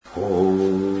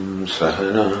ॐ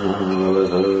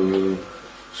सहनावतु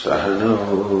सहनौ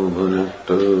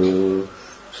भुनक्तु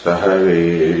सह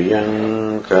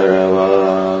वीर्यम्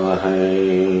करवावहै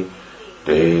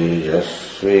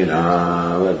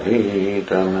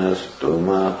तेजस्विनावधीतमस्तु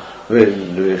मा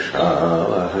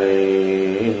विद्विषावहै।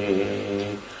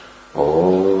 ॐ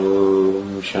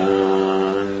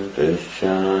शान्तिः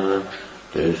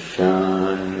शान्तिः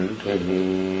शान्तिः।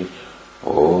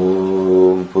 ॐ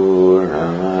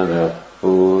पूर्णमदः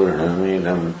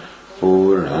पूर्णमिदम्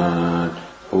पूर्णात्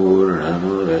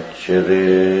पूर्णमुदच्यते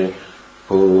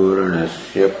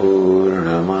पूर्णस्य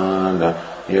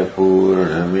पूर्णमादाय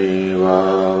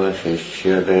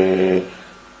पूर्णमेवावशिष्यते।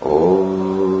 ॐ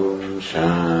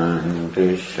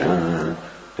शान्तिः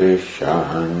शान्तिः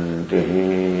शान्तिः।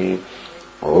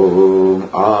 ॐ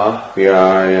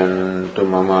आप्यायन्तु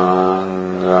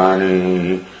ममाङ्गानि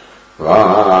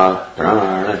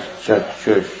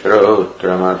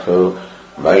वाक्प्राणश्चक्षुश्रोत्रमथो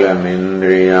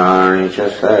बलमिन्द्रियाणि च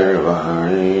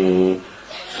सर्वाणि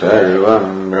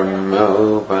सर्वम् ब्रह्म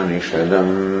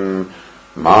उपनिषदम्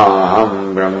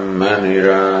माहम् ब्रह्म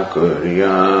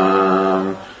निराकुर्याम्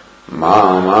मा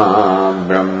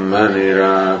ब्रह्म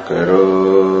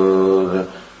निराकरोत्।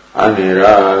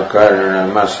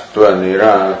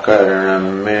 अनिराकरणमस्त्वनिराकरणम्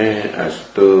मे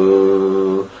अस्तु।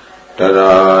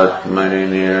 तदात्मनि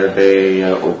निरतेय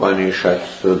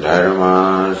उपनिषत्सु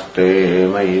धर्मास्ते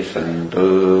मयि सन्तु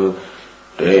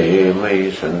ते मयि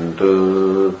सन्तु।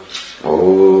 ॐ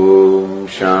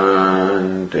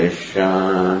शान्तिः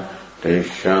शान्तिः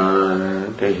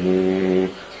शान्तिः।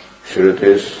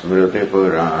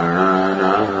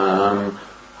 श्रुतिस्मृतिपुराणानाम्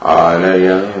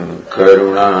आलयम्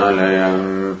करुणालयम्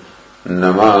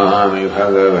नमामि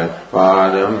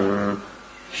भगवत्पादम्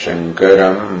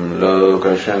शङ्करम्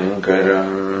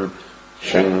लोकशङ्करम्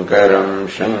शङ्करम्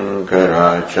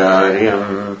शङ्कराचार्यम्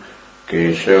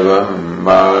केशवम्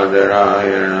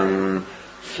बादरायणम्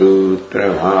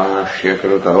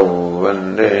सूत्रभाष्यकृतौ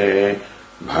वन्दे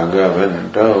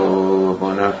भगवन्तौ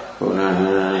पुनः पुनः।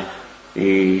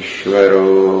 ईश्वरो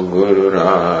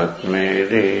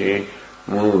गुरुरात्मेति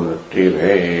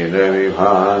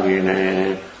मूर्तिभेदविभागिने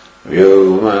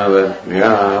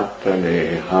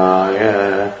व्योमवद्व्याप्तदेहाय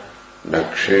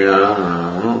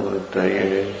दक्षिणामूर्तये।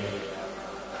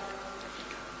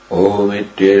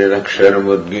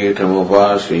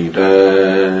 ओमित्येतदक्षरमुद्गीतमुपासीत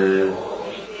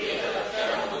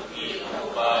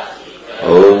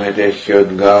ओमिति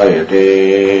ह्युद्गायते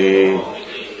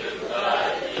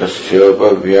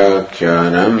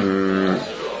तस्योपव्याख्यानम्।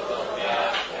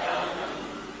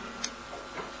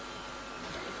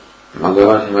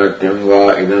 मघवन्मर्त्यम् वा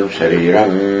इदम्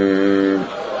शरीरम्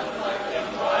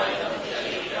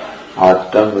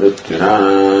आत्तमृत्युना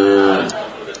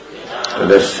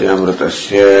तदस्य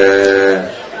अमृतस्य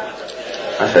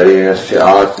अशरीरस्य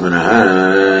आत्मनः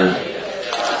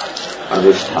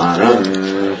अधिष्ठानम्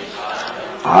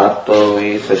आत्तो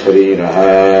वै सशरीरः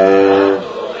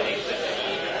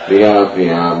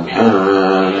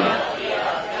प्रियाप्रियाभ्याम्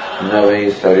न वै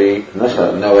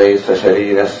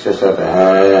सशरीरस्य सतः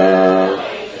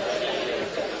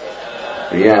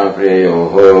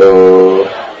प्रियाप्रिययोः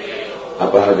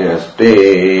अपहति अस्ति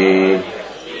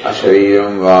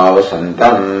अशरीरम्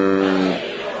वावसन्तम्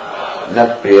न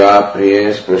प्रियाप्रिये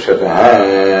स्पृशतः।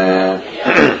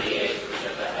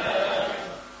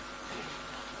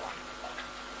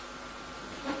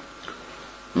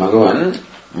 भगवन्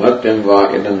मर्त्यम् वा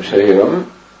इदम् शरीरम्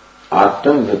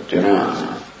आत्ममृत्युना।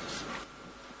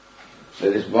 So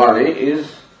this body is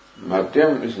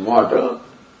Martyam, is mortal,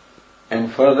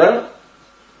 and further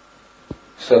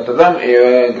Satatam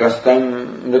eva grastam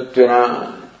mrityuna,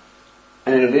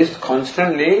 and it is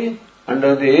constantly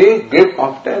under the grip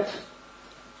of death.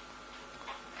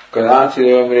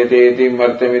 Kadachideva mriteti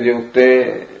martyamidi ukte.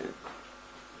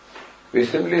 We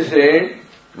simply say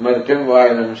Martyam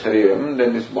vayadam shariram,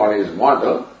 then this body is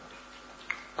mortal.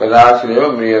 Kadachideva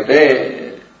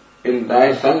mriyate, it will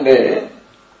die someday.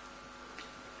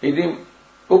 Iti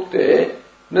ukte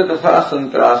na tasa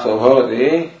santraso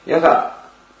bhavati yatha.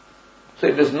 So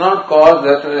it does not cause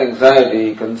that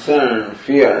anxiety, concern,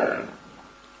 fear.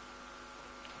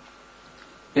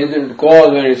 It will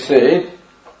cause when it says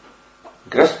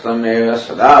grastam eva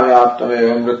sada vyaptam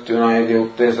eva mrityuna iti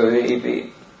ukte sadi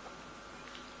iti.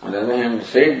 On the other hand, it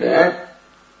said that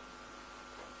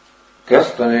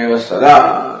grastam eva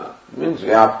sada means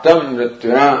vyaptam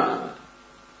mrityuna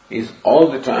is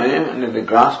all the time under the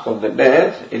grasp of the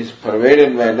death, it is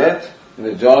pervaded by death, in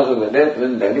the jaws of the death.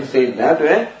 When that is said that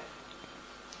way,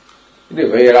 the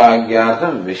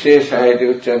vairagyatam vishesha iti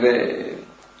uchyate.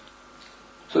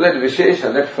 So that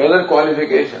Vishesha, that further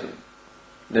qualification,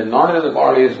 that not only the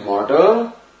body is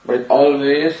mortal, but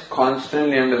always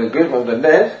constantly under the grip of the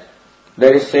death.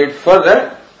 That is said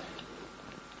further.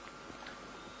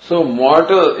 So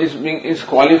mortal is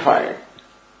qualified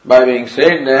by being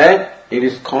said that it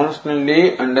is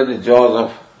constantly under the jaws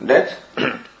of death.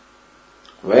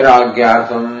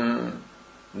 Vairagyatham,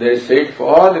 that is said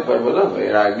for the purpose of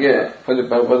vairagya, for the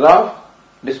purpose of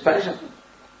dispassion.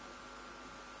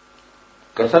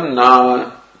 Kasam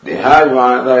nama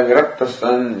dehavivada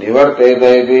viraktasan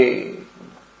nivartetayati.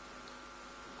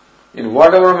 In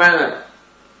whatever manner.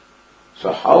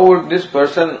 So how would this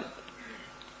person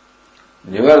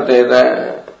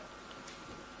nivarteta,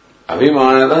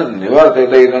 abhimanata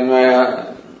nivarteta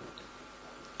idanvaya,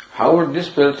 how would this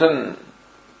person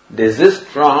desist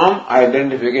from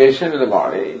identification with the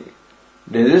body,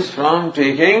 desist from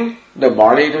taking the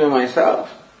body to be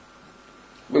myself?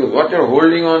 Because what you're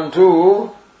holding on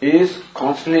to is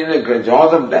constantly in the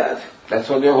jaws of death. That's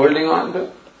what you're holding on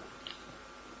to.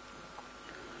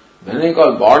 When I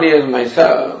call body as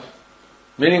myself,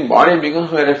 meaning body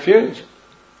becomes my refuge.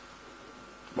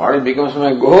 Body becomes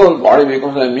my goal, body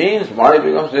becomes my means, body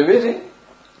becomes everything.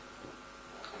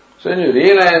 So when you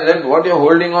realize that what you're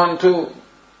holding on to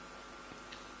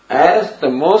as the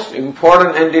most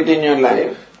important entity in your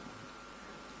life,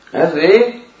 as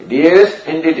the dearest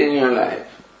entity in your life,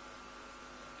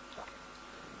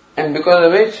 and because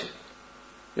of which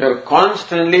you are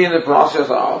constantly in the process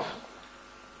of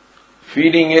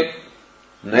feeding it,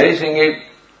 nourishing it,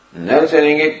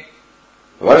 nurturing it,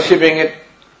 worshipping it.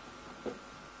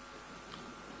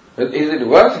 But is it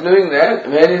worth doing that?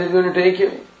 Where is it going to take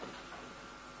you?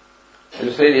 As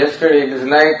you said yesterday, it is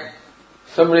like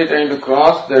somebody trying to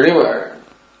cross the river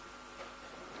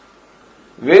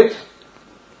with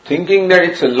thinking that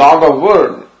it's a log of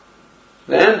wood.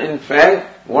 Then in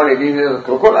fact what it is a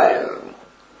crocodile.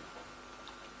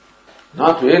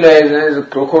 Not realizing it is a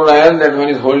crocodile that one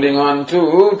is holding on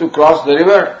to cross the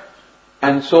river.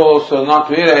 And so not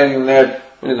realizing that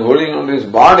one is holding on to his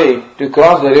body to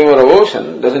cross the river or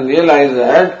ocean, doesn't realize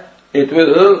that it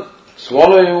will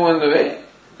swallow you on the way.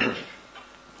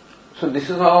 So this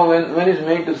is how one is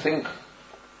made to think.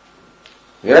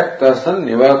 Viraktasan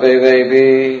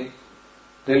nivartayati.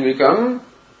 They'll become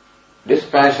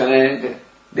dispassionate,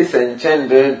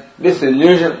 disenchanted,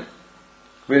 disillusioned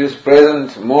with his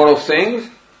present mode of things,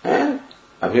 and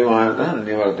abhimanata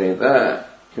nivartayata.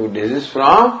 He would desist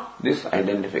from this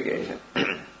identification.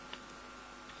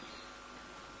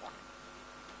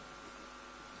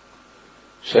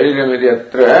 Shariramiti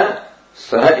atra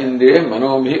saha indriya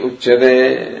manobhi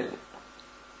uchyate.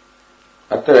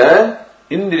 Atra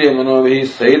indriya manobhi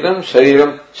sahitam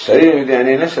shariramiti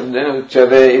anena shabdena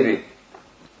uchyate iti.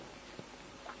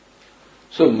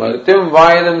 So martyam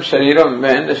vayadam shariram,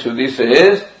 when the Shruti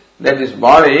says that this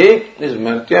body, this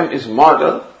martyam is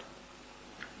mortal,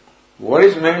 what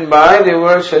is meant by the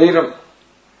word shariram?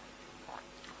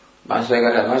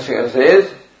 Bhashyakara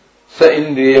says, sa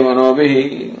indriya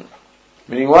manobhi.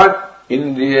 Meaning what?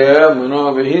 Indriya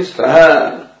manobhi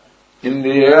saha.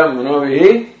 Indriya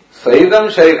manobhi sahitam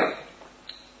shariram.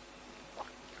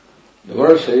 The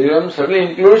word shariram certainly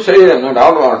includes shariram, no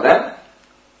doubt about that.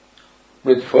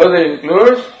 But it further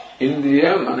includes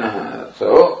indriya manaha.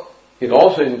 So, it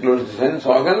also includes the sense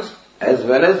organs as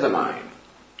well as the mind.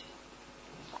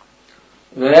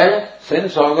 Where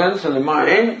sense organs and the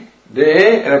mind,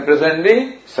 they represent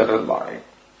the subtle body.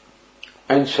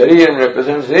 And shariram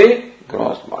represents the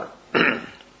gross body.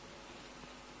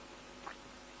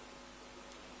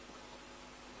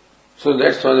 So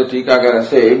that's what the Tikakara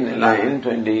said in line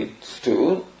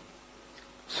 22.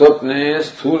 Swapne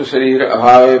sthul sharira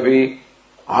abhavepi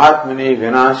atmani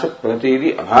vinasha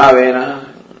pratidi abhavena.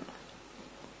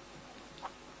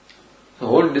 The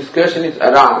whole discussion is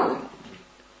around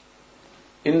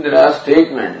Indra's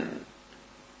statement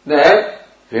that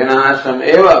vinasham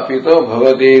eva pito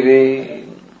bhavati.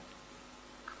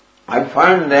 I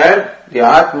find that the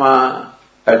Atma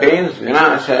attains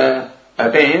vinasha,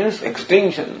 attains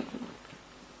extinction.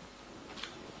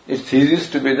 It ceases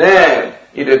to be there.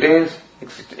 It attains,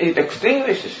 it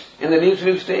extinguishes in the deep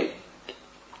sleep state.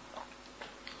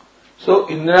 So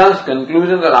Indra's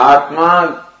conclusion that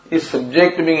Atma is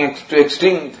subject to being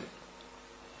extinct,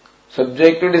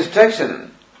 subject to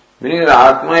destruction, meaning that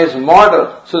Atma is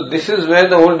mortal. So this is where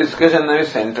the whole discussion now is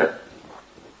centered.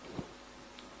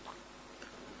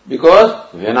 Because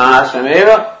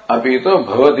vinashameva apito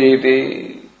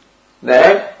bhavatiti,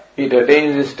 that it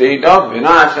attains the state of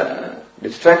vinasha,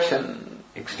 destruction,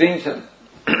 extinction.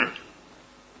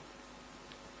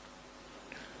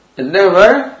 And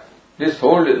therefore, this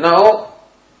whole, now,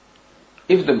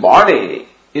 if the body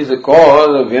is the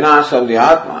cause of vinasha of the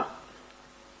Atma,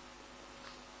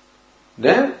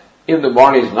 then if the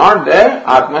body is not there,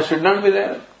 Atma should not be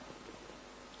there.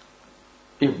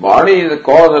 If body is the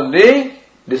cause of the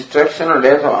destruction or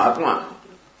death of Atma,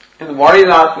 and the body is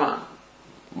Atma,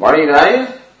 body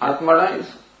dies, Atma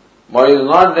dies. Body is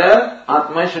not there,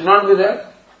 Atma should not be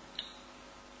there.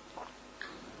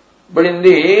 But in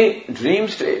the dream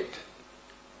state,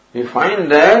 we find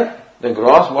that the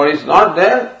gross body is not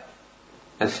there,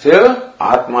 and still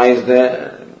Atma is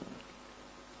there.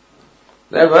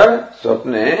 Therefore,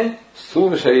 Swapne,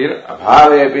 Sthula Sharir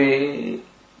Abhavepi.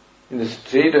 In the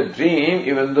state of dream,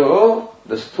 even though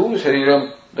the Sthula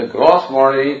Shariram, the gross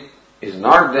body, is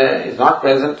not there, is not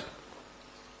present,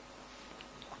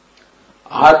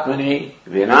 Atmani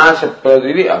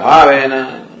Vinashapadiri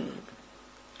Abhavena.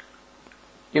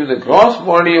 If the gross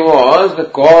body was the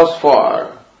cause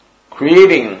for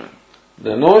creating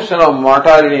the notion of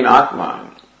mortality in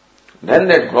Atma, then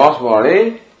that gross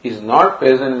body is not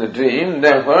present in the dream.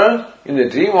 Therefore, in the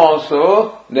dream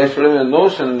also, there should be a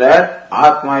notion that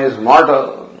Atma is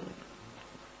mortal.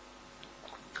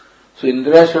 So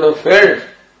Indra should have felt,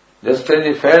 just as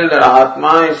he felt that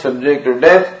Atma is subject to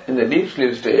death in the deep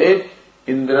sleep state,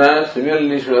 Indra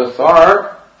similarly should have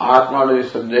thought Atma will be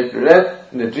subject to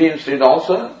death in the dream state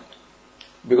also.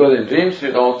 Because in dream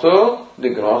state also, the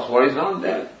gross body is not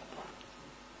there.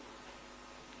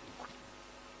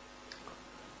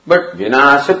 But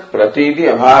Vinasha Pratiti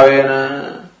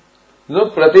Abhavena. No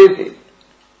Pratiti.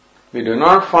 We do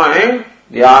not find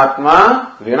the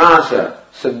Atma Vinasha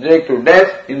subject to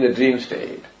death in the dream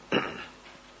state.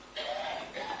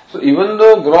 So even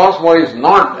though gross body is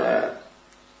not there,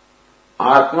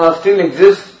 Atma still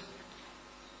exists.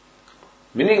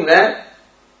 Meaning that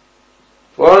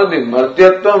for the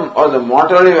martyatvam or the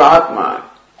mortality of Atma,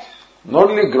 not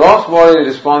only gross body is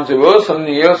responsible,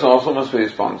 something else also must be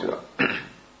responsible.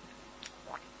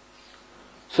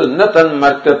 So, na tan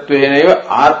martyatvenaiva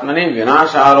atmani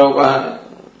vinasharopa.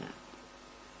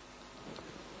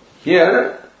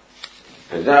 Here,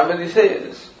 Prajapati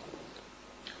says,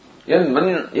 yan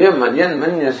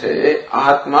manyase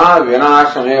atma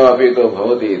vinashameva apito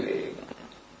bhavati iti.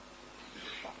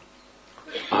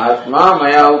 Atma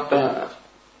maya uttaha.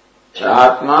 The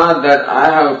Atma that I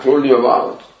have told you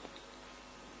about.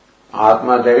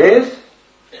 Atma that is,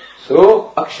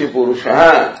 so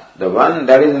Akshipurusha, the one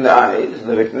that is in the eyes,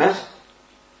 the witness,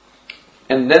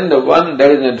 and then the one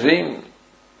that is in a dream,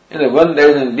 and the one that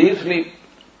is in deep sleep.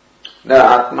 The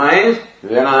Atma is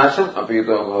Vinasham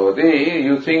Apito Bhavati.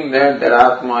 You think that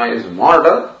Atma is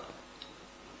mortal.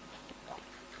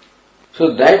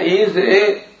 So that is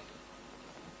a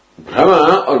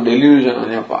Brahma or delusion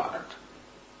on your part.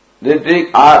 They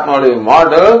think Atma is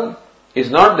mortal is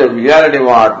not the reality of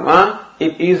Atma,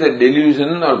 it is a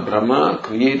delusion or Brahma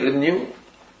created in you.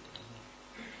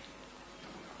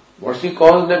 What's he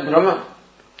called that Brahma?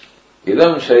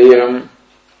 Idam Shariram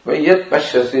Vayat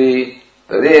Pashyasi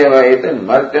Tadeva Etan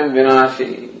Martyam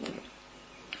Vinashi.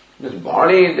 This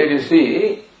body that you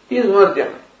see is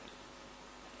Martyam.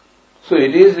 So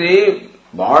it is the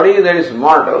body that is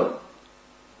mortal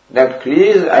that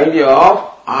creates the idea of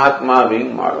Atma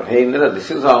being mortal. Hey Indra,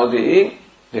 this is how the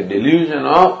delusion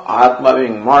of Atma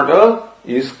being mortal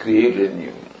is created in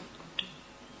you.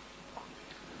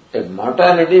 That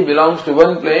mortality belongs to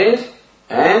one place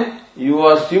and you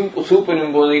are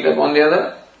superimposing it upon the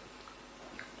other.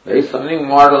 There is something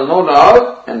mortal, no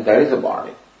doubt, and that is the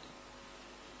body.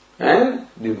 And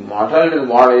the mortality of the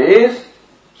body is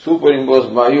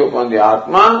superimposed by you upon the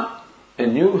Atma,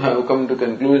 and you have come to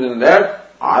conclusion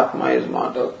that Atma is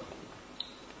mortal.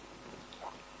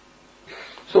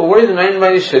 So what is meant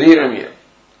by the Shariram here?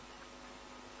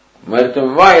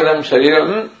 Martyam va idam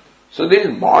Shariram. So this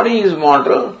body is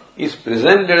mortal, is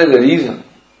presented as a reason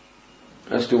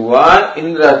as to why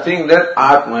Indra thinks that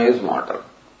Atma is mortal.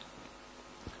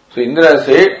 So Indra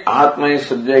said Atma is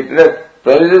subject to death.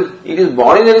 It is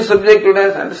body that is subject to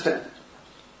death, understand?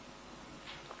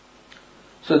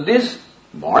 So this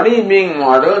body being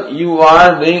mortal, you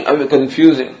are being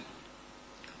confusing.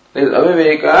 There is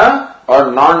aviveka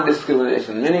or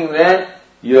non-discrimination, meaning that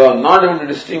you are not able to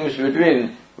distinguish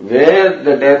between where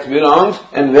the death belongs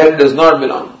and where it does not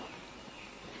belong.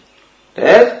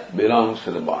 Death belongs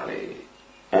to the body.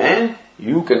 And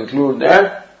you conclude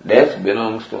that death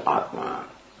belongs to Atma.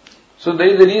 So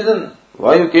there is a reason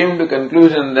why you came to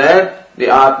conclusion that the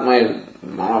Atma is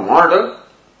mortal,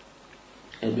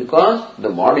 and because the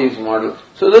body is mortal.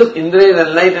 So thus Indra is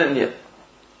enlightened here.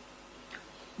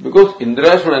 Because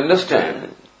Indra should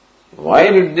understand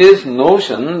why did this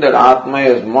notion that Atma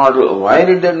is mortal, why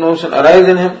did that notion arise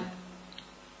in him?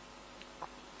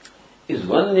 It's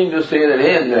one thing to say that,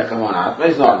 hey Indra, come on, Atma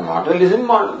is not mortal, it is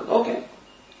immortal. Okay.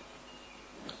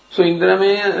 So Indra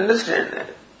may understand that.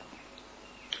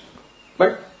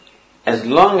 But as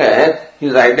long as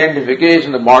his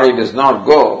identification of the body does not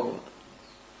go,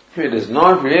 if he does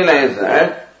not realize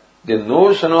that the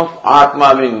notion of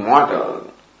Atma being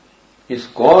mortal is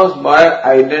caused by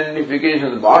identification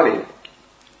of the body,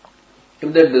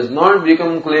 if that does not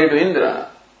become clear to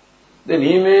Indra, then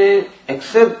he may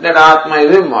accept that Atma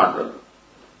is immortal,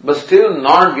 but still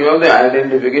not give up the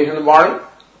identification of the body.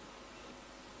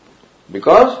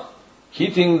 Because he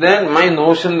thinks that my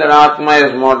notion that Atma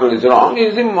is mortal is wrong, he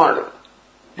is immortal.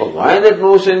 But why that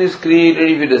notion is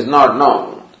created if he does not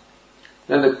know?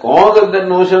 Then the cause of that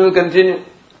notion will continue.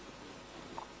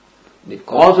 The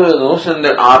cause of the notion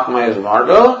that Atma is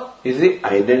mortal is the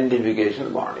identification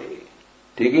of body,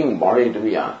 taking body to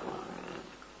be Atma.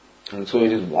 And so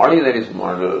it is body that is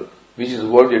mortal, which is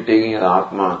what you are taking as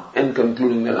Atma and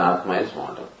concluding that Atma is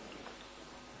mortal.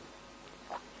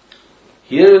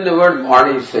 Here when the word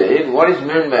body is said, what is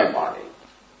meant by body?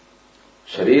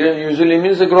 Shariram usually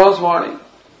means the gross body.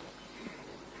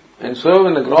 And so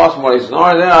when the gross body is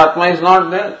not there, Atma is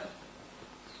not there.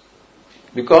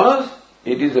 Because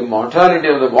it is the mortality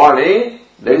of the body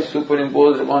that is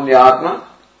superimposed upon the Atma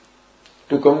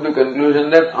to come to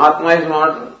conclusion that Atma is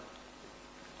mortal.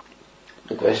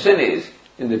 The question is,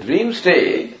 in the dream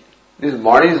state, this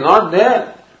body is not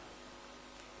there.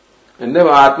 And the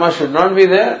Atma should not be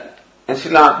there. And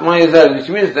still Atma is there, which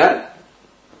means that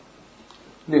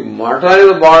the mortality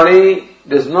of the body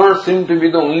does not seem to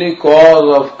be the only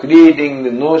cause of creating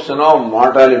the notion of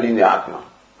mortality in the Atma.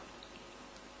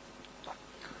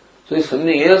 So it's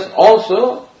something else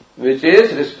also which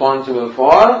is responsible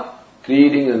for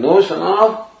creating the notion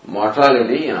of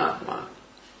mortality in Atma.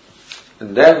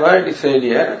 And that word is said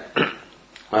here,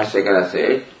 Bhashyakara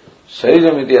said,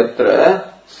 Shariramiti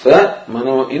atra sa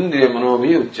mano indriya mano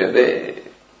bhi uchyate.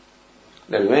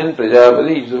 That when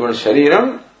Prajapati uses the word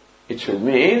Shariram, it should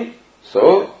mean,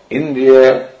 so,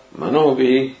 Indriya,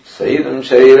 Manobhi, Sahitam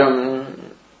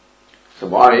Shariram. So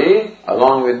body,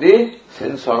 along with the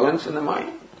sense organs and the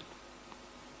mind.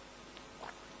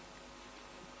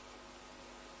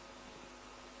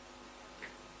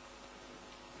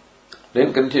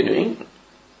 Then continuing,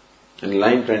 in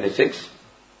line 26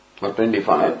 or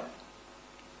 25,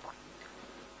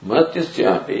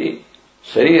 Matyasyapi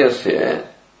Sharirasya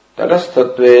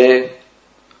Tadastatve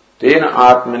Tena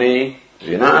Atmani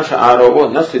Vinasha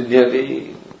Arobo Na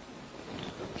Siddhyati.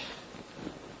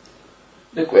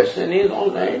 The question is,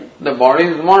 alright, the body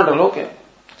is mortal, okay.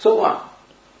 So what?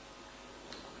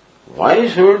 Why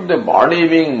should the body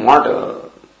being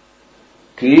mortal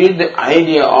create the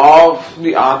idea of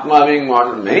the Atma being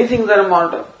mortal? Many things are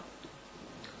mortal.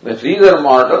 The trees are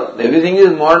mortal, everything is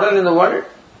mortal in the world.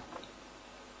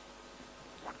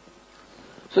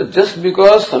 So just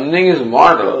because something is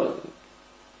mortal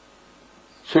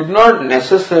should not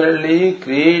necessarily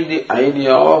create the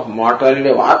idea of mortality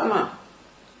of Atma.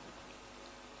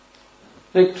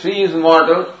 The tree is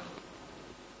mortal,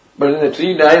 but when the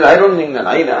tree dies, I don't think that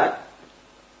I die.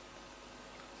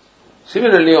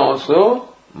 Similarly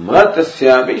also,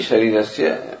 Martasyapi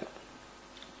Sharirasya.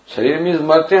 Shariram is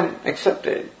Martyam,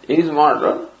 accepted. It is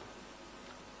mortal.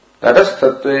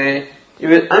 Tatastatve, it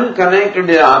is unconnected to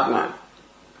the Atma.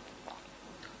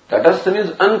 Tatastha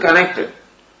means unconnected.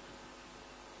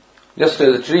 Just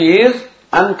as the tree is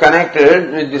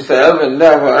unconnected with the self, and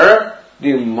therefore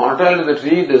the mortality of the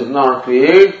tree does not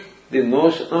create the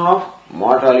notion of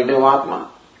mortality of Atma.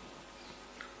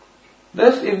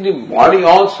 Thus, if the body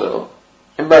also,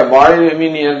 and by body we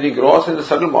mean here the gross and the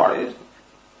subtle bodies,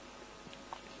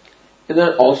 is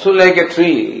also like a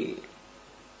tree,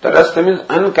 Tatastha means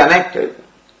unconnected,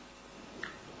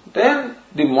 then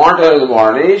the mortality of the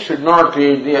body should not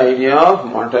create the idea of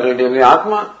mortality of the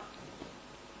Atma.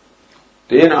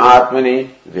 Tena Atmani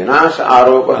Vinasha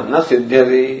Aropa Na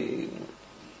Siddhyati.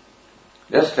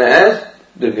 Just as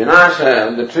the Vinasha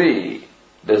of the tree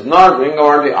does not bring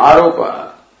about the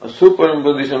Aropa, a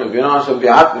superimposition of Vinasha of the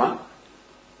Atma.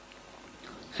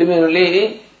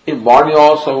 Similarly, if body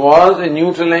also was a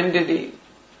neutral entity,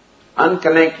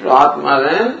 unconnected to Atma,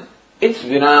 then its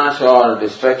Vinasha or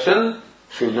destruction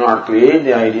should not create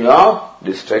the idea of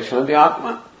destruction of the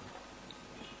Atma.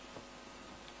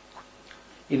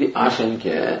 It is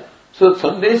Ashankya. So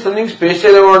there is something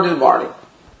special about this body.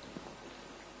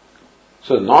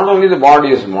 So not only the body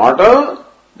is mortal,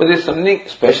 but there is something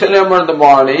special about the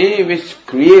body which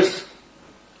creates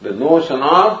the notion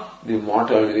of the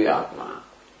mortality of the Atma.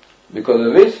 Because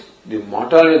of which the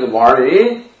mortality of the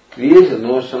body creates the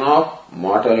notion of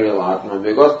mortality of Atma,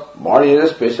 because body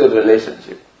has a special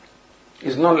relationship.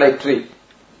 It's not like tree.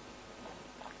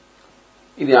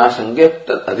 इति आशंके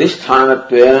तद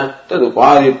अधिष्ठानत्वेन तद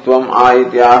उपाधित्वम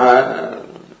आइत्याह.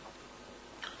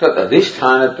 Tad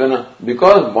adhisthanatvana,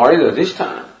 because body is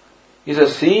adhisthana, is a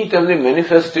seat of the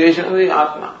manifestation of the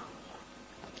Atma.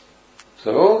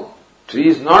 So, tree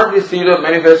is not the seat of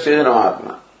manifestation of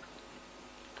Atma.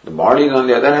 The body, on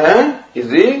the other hand, is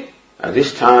the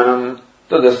adhishthanam,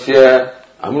 tadasya,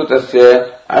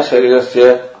 amrutasya,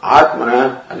 asharirasya,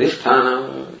 atmana,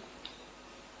 adhishthanam.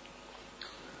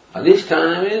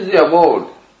 Adhishthanam is the abode,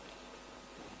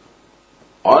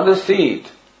 or the seat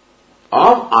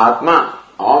of Atma,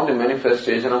 of the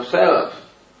manifestation of self.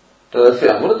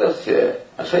 Tadasya amrutasya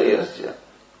asharirasya.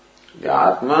 The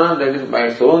Atma that is by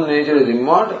its own nature is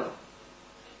immortal,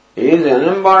 is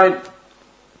unembodied,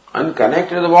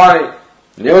 unconnected to the body.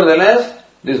 Nevertheless,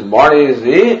 this body is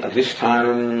the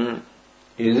adhishthanam,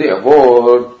 is the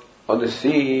abode of the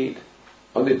seat,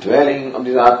 of the dwelling of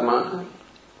this Atma.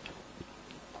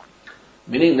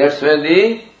 Meaning that's where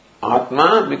the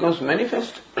Atma becomes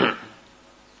manifest.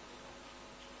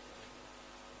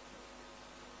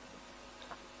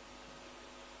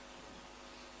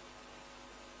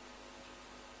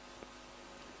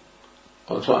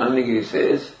 Also, Anandagiri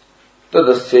says,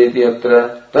 Tadasyeti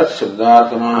atra tat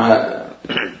shabdarthamaha.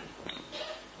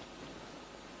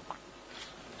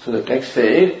 So the text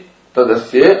says,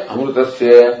 Tadasya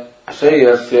amrutasya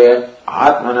asharirasya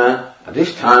atmana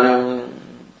adhishthanam.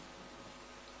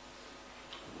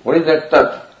 What is that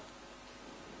tat?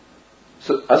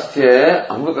 So, asya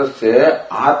amrutasya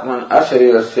atman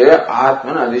asharirasya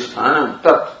atmana adhishthanam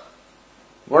tat.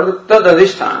 What is tat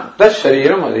adhishthanam? Tat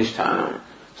shariram adhishthanam.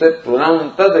 So,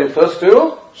 pronoun tad refers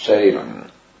to shariram.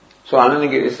 So,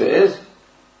 Anandagiri says,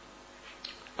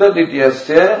 tad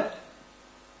ityasya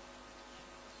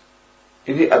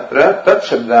iti atra tat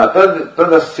shabda,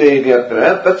 tadasya iti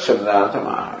atra tat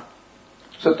shabdarthamaha.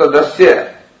 So,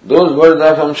 tadasya, those words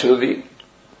are from Shruti.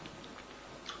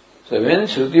 So, when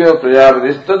Shruti or Prajapati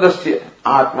is tadasya,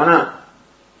 atmana.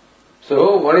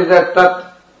 So, what is that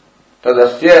tat?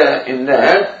 Tadasya, in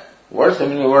that, what's the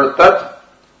meaning of the word tat?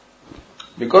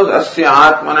 Because asya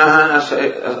atmana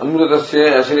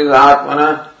amrutasya asharira atmana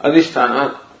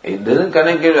adhisthana, it doesn't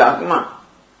connect with Atma.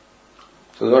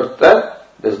 So the word tat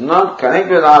does not connect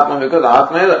with Atma because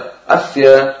Atma is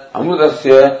asya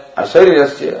amrutasya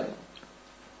asharirasya.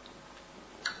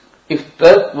 If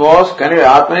tat was connected with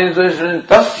Atma, it is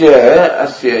tasya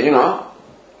asya,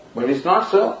 but it's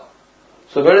not so.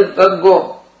 So where does tat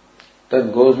go?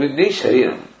 Tat goes with the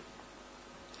shariram.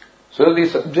 So the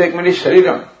subject matter is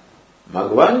shariram.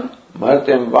 Bhagavan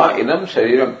martyam va idam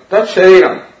shariram. Tat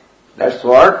shariram. That's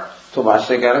what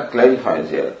Subhashyakara clarifies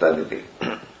here. Taditi.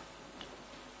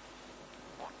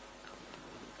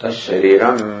 Tat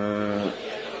shariram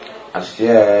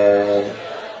asya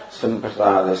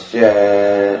samprasadasya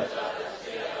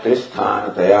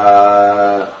tristhanataya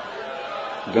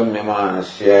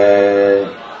gamyamanasya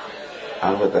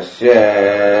amrutasya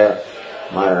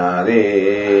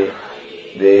maranade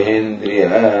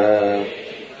dehendriya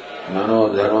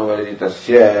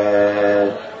मनोधर्मवर्जितस्य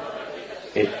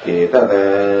इत्येतत्.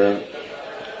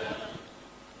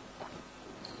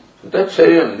 That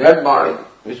shariram, that body,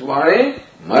 which body?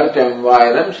 Martyam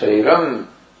vaidam shariram.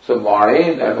 So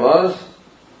body that was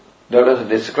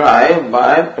described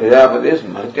by Prajapati's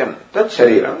martyam, that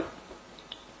shariram.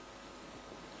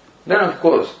 Then of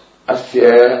course,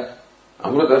 asya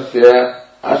amrutasya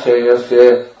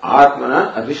asharirasya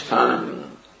atmana adhishthanam.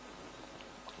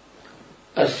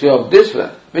 Asya of this one.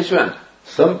 Which one?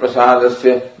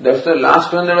 Samprasadasya. That's the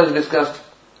last one that was discussed.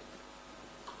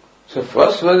 So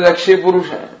first was Akshay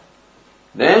Purusha.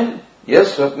 Then,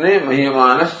 yes swapne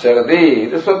mahyamanas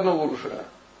charati, the swapna Purusha.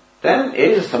 Then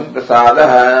is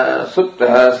samprasadaha,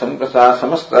 suptaha, samprasad,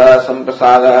 samasta,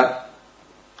 samprasadaha.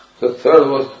 So third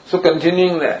was, so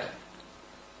continuing that.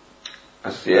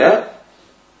 Asya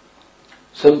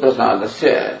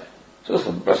samprasadasya. So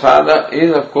samprasada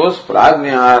is of course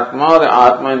prajna atma or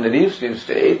atma in the deep sleep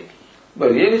state, but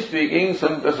really speaking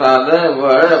samprasada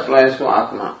word applies to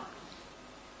atma.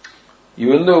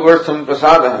 Even though the word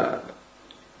samprasada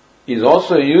is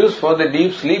also used for the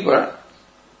deep sleeper,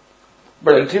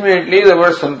 but ultimately the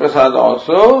word samprasada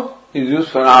also is used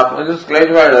for atma. This is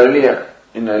clarified earlier,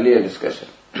 in earlier discussion.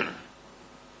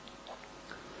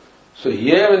 So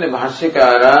here when the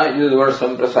Bhashyakara uses the word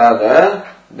samprasada,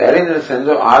 that is the sense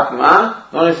of Atma,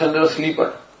 not in the sense of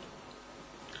sleeper.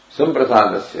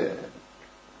 Samprasadasya.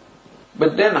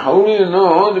 But then how do you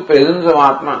know the presence of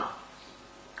Atma?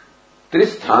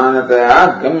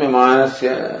 Tristhanataya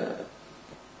gamyamanasya.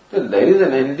 So there is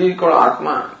an entity called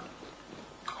Atma.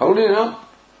 How do you know?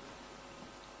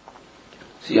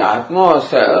 See, Atma or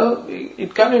self,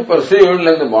 it can be perceived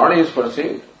like the body is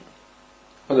perceived,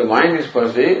 or the mind is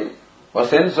perceived, or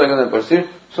sense organs are perceived.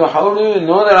 So how do you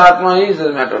know that Atma is, as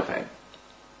a matter of fact?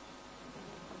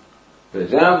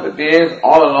 Prajapati has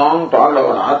all along talked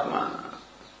about Atma,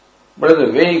 but as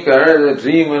a waker, as a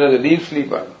dreamer, as a deep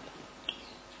sleeper.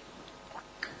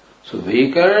 So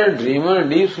waker, dreamer,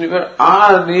 deep sleeper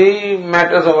are the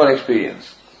matters of our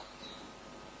experience.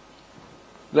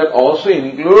 That also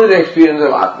includes the experience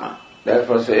of Atma.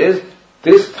 Therefore says,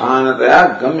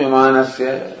 Tristhanataya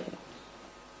gamyamanasya.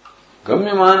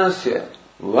 Gamyamanasya.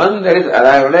 One that is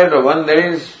arrived at, or one that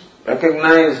is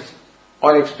recognized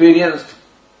or experienced.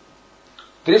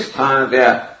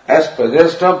 Tristhanataya, as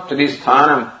possessed of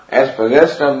Tristhanam, as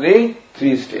possessed of the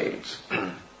three states.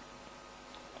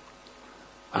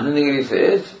 Anandagiri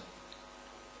says,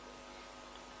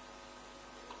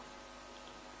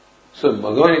 so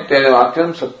Bhagavan Ityaya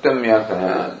Vakyam Satyam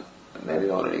Yatha, that is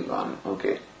already gone.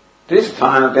 Okay.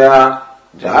 Tristhanataya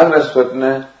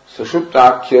Jagrasvatna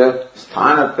Sushuptakhya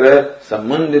Sthanatra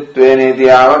Sambandhitvene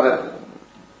Diyavata.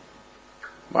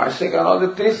 Bhashyakara, all the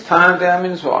Tristhanataya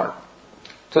means what?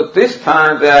 So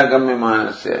Tristhanataya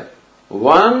Gamyamanasya,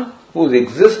 one whose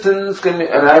existence can be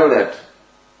arrived at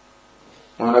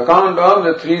on account of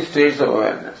the three states of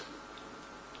awareness.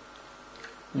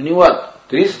 Meaning what?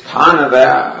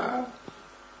 Tristhanataya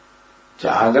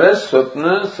Jagra,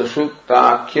 Swapna,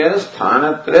 Sushuptakhya,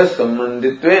 Sthanatra,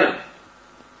 Sambandhitvena.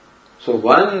 So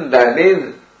one that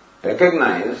is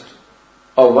recognized,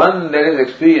 or one that is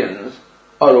experienced,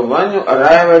 or one you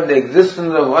arrive at the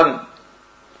existence of one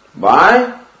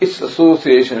by its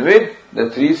association with the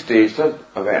three states of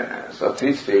awareness, or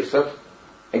three states of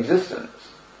existence.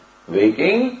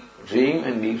 Waking, dream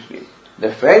and deep sleep. The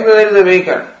fact that there is a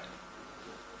waker,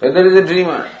 that there is a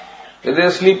dreamer, that there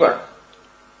is a sleeper,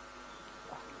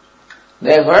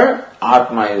 therefore,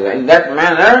 Atma is, in that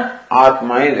manner,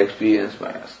 Atma is experienced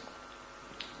by us.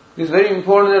 It is very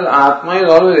important that Atma is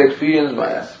always experienced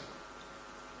by us.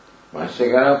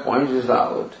 Bhashyakara points this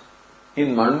out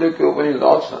in Mandukya Upanishad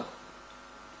also.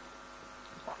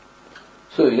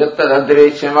 So, yatta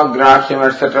adreshyam, agrashyam,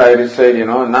 etc. It is said,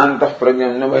 nantah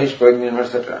prajnam, nabahish prajnam,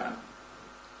 etc.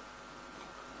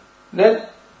 Then,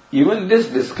 even this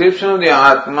description of the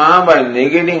Atma by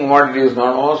negating what it is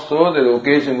not, also the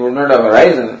occasion would not have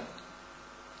arisen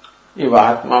if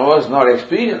Atma was not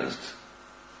experienced.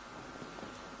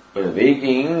 But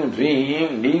waking,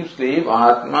 dream, deep sleep,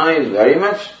 Atma is very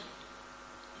much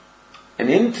an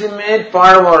intimate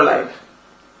part of our life.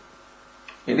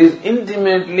 It is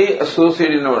intimately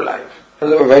associated in our life.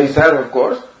 As our very self, of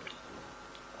course.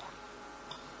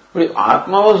 But if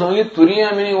Atma was only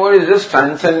Turiya, meaning what is just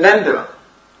transcendental.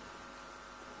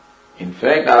 In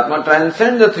fact, Atma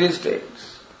transcends the three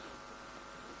states.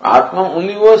 Atma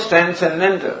only was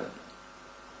transcendental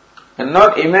and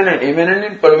not immanent. Immanent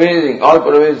and pervading, all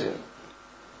pervasive.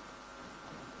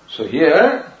 So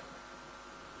here,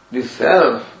 the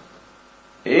self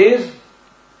is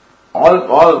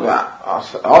all the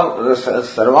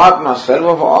Sarvatma, self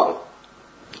of all,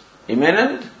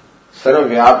 immanent,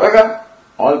 Sarvavyapaka,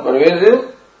 all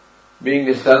pervasive, being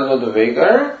the self of the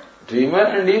waker, dreamer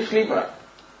and deep sleeper.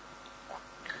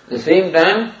 At the same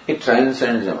time, it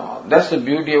transcends them all. That's the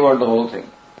beauty about the whole thing.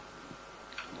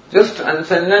 Just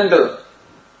transcendental.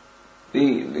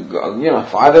 The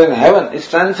Father in heaven is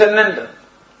transcendental.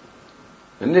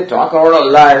 When they talk about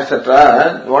Allah,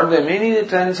 etc., what they mean is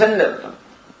transcendental.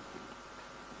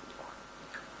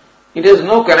 It has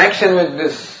no connection with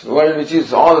this world which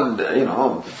is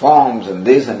all, forms and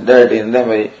this and dirty, and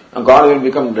then God will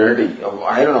become dirty.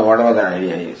 I don't know whatever the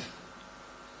idea is.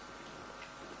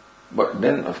 But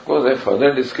then, of course, a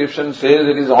further description says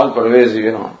it is all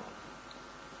pervasive,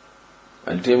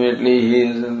 Ultimately, he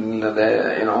is,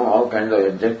 all kinds of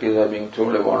adjectives are being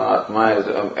told about Atma,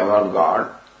 about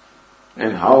God,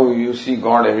 and how you see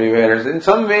God everywhere. In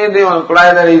some way, they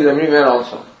imply that he is everywhere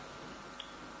also.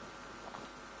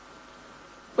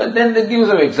 But then they give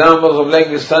some examples of like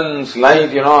the sun's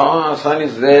light, sun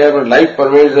is there, but light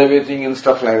pervades everything and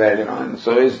stuff like that, and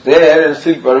so it's there and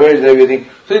still pervades everything.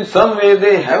 So in some way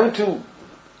they have to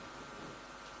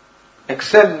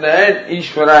accept that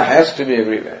Ishvara has to be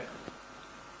everywhere.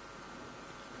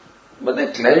 But the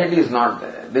clarity is not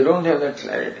there. They don't have that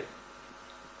clarity,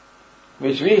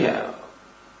 which we have,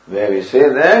 where we say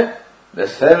that the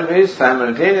self is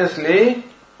simultaneously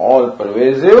all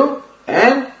pervasive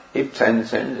and it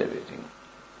transcends everything.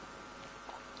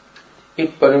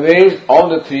 It pervades all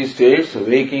the three states,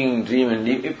 waking, dream and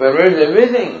deep. It pervades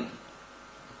everything.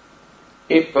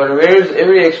 It pervades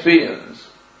every experience.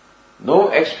 No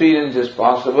experience is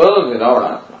possible without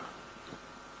Atma.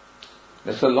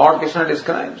 That's what Lord Krishna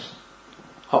describes.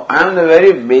 How I am the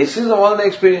very basis of all the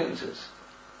experiences.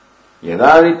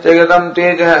 Yadadityagatam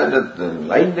teja, the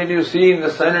light that you see in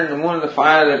the sun and the moon and the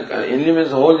fire that illumines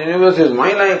the whole universe is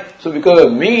my light. So because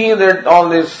of me that all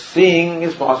this seeing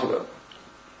is possible.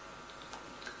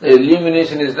 The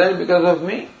illumination is there because of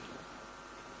me.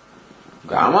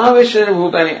 Gama Vishnu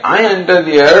Bhutani, I enter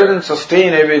the earth and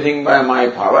sustain everything by my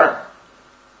power.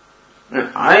 And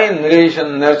I nourish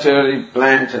and nurture the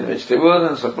plants and vegetables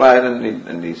and supply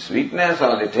them the sweetness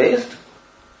or the taste.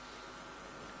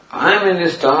 I am in the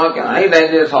stomach and I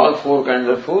digest all 4 kinds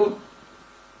of food.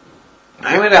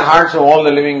 I am in the hearts of all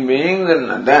the living beings,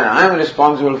 and then I am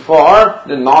responsible for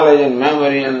the knowledge and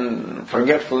memory and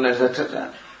forgetfulness,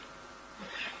 etc.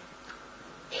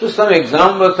 So some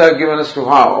examples are given as to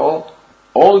how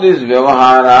all these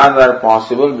vyavaharas are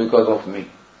possible because of me.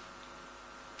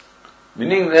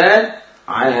 Meaning that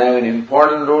I have an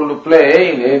important role to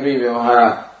play in every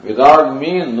vyavahara. Without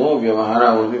me, no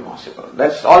vyavahara will be possible.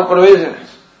 That's all pervasiveness.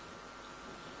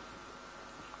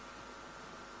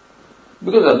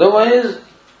 Because otherwise,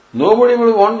 nobody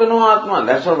would want to know Atma.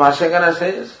 That's what Bhashyakara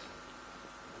says.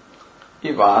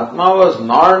 If Atma was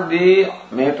not the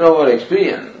matter of our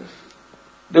experience,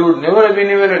 there would never have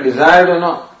been even a desire to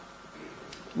know.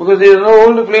 Because there is no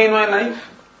role to play in my life.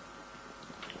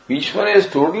 Ishvara is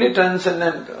totally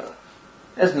transcendental.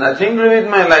 Has nothing to do with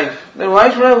my life. Then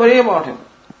why should I worry about him?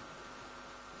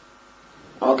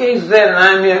 Okay, he's there and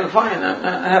I am here, fine,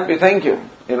 I'm happy, thank you.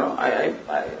 I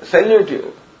salute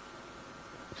you.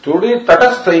 It's totally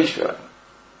tatastha Ishvara.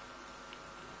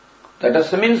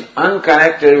 Tatastha means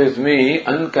unconnected with me,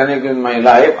 unconnected with my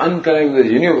life, unconnected with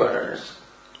the universe.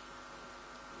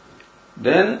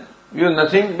 Then you have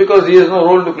nothing, because he has no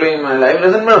role to play in my life. It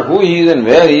doesn't matter who he is and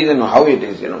where he is and how it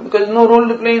is, because there is no role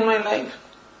to play in my life.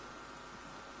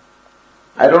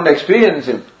 I don't experience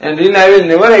him. And really I will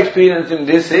never experience him.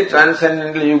 They say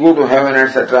transcendental, you go to heaven,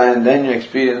 etc., and then you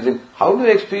experience him. How do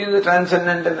you experience the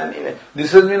transcendental anyway?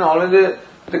 This has been always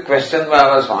the question by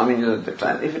our Swamiji,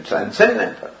 if it's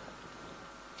transcendental.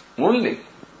 Only.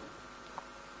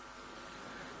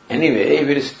 Anyway, if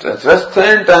it is trust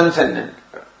and transcendental,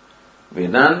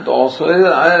 Vedanta also is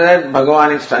that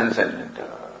Bhagavan is transcendental.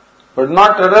 But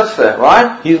not rasa.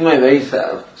 Why? He is my very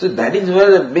self. So that is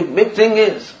where the big thing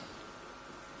is.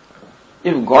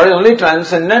 If God is only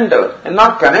transcendental and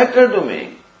not connected to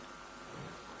me,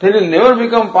 then he will never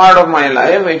become part of my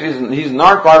life. He is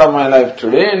not part of my life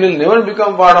today and will never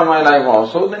become part of my life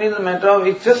also. Then it's a matter of,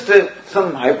 it's just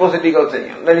some hypothetical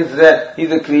thing. That is that he is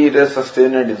the creator,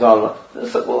 sustainer, dissolver.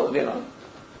 Suppose,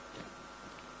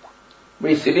 But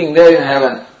he's sitting there in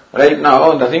heaven right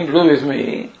now, nothing to do with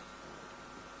me.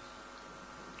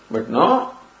 But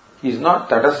no, he is not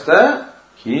tatastha,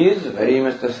 he is very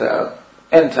much the self.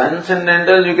 And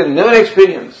transcendental you can never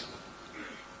experience.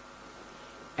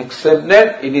 Except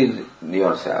that it is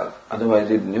yourself. Otherwise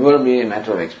it will never be a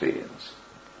matter of experience.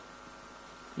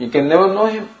 You can never know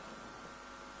him.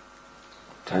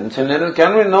 Transcendental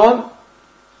can be known.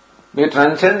 It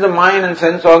transcends the mind and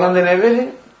sense organs and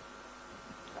everything.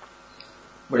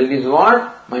 But it is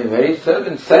what? My very self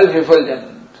and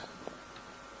self-effulgent.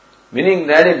 Meaning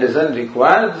that it doesn't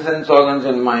require the sense organs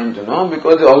and mind to know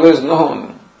because it's always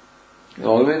known. It's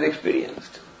always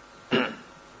experienced.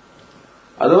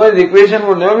 Otherwise the equation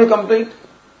would never be complete.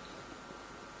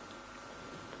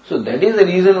 So that is the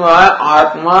reason why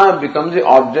Atma becomes the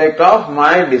object of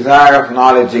my desire of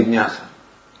knowledge, jignasa.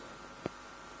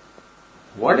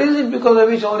 What is it because of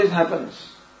which all this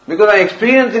happens? Because I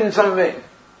experience in some way.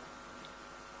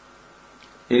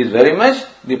 He is very much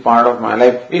the part of my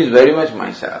life. He is very much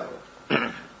myself.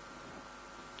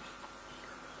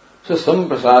 So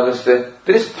samprasadasya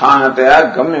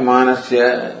tristhanataya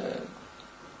gamyamanasya.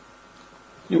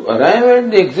 You arrive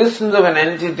at the existence of an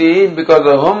entity because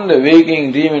of whom the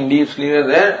waking, dream and deep sleep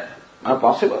are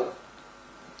possible.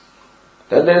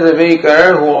 That there is a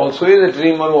waker who also is a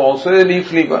dreamer, who also is a deep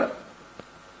sleeper.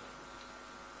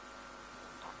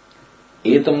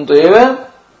 Etam to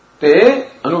eva te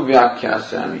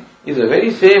anuvyakhyasami is the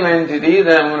very same entity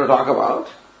that I am going to talk about.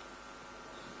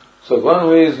 So one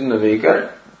who is in the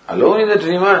waker, alone is a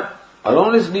dreamer,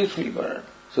 alone is deep sleeper.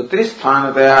 So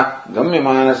tristhanataya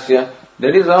gamyamanasya,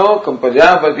 that is how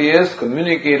Prajapati has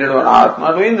communicated our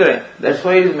Atma to Indra. That's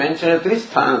why it is mentioned as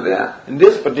tristhanataya in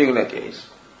this particular case.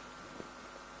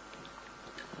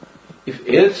 If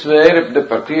elsewhere, if the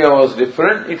Prakriya was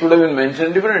different, it would have been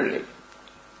mentioned differently.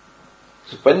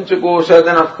 So Panchakosha,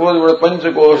 then of course it would have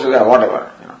Panchakosha,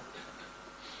 whatever.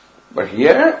 But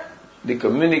here, the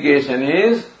communication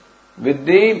is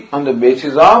on the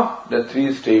basis of the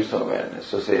 3 states of awareness.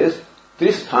 So says,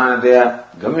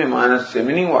 Tristhanadeya gamyamanasya,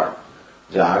 meaning what?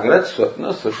 Jagrat,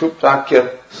 Swapna,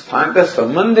 Sushuptakya, sthanaka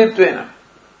sambandhitvena.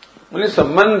 Only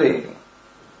sambandhi.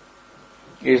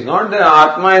 It is not that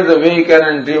Atma is the waker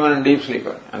and dreamer and deep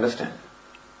sleeper. Understand?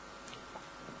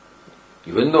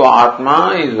 Even though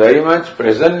Atma is very much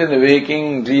present in the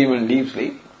waking, dream and deep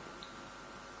sleep,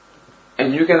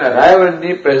 and you can arrive at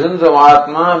the presence of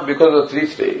Atma because of three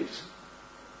states.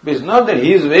 It is not that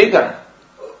he is waker.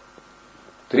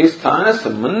 Tristhana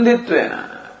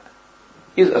sambandhitvena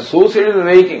is associated with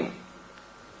waking.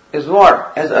 Is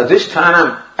what? As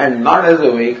adhishthanam and not as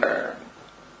a waker.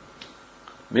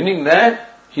 Meaning that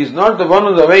he is not the one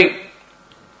who is awake.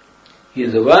 He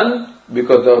is the one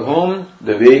because of whom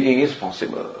the waking is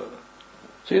possible.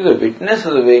 So he is a witness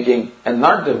of the waking and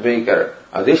not the waker.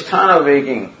 Adhisthana of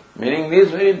waking, meaning this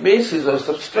very basis or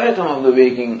substratum of the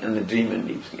waking and the dream and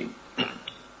deep sleep.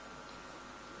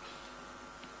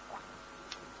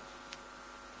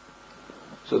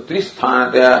 So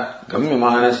Tristhanatya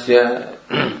gamyamanasya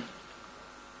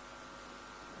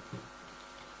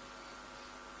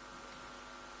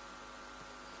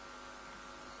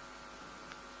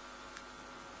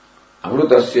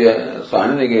Amrutasya, so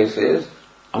Anandagiri says,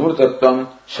 Amrutatvam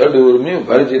Shadurmi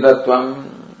Varjitatvam.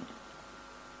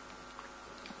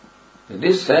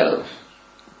 This self,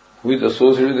 who is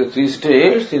associated with the three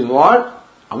states, is what?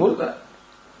 Amruta.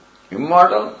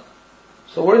 Immortal.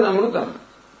 So what is Amrutam? It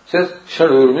says,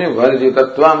 Shadurmi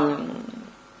Varjitatvam.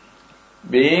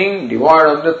 Being devoid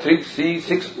of the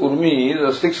six urmis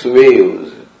or six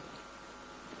waves.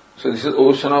 So this is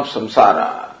ocean of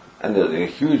samsara. And the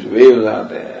huge waves are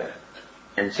there.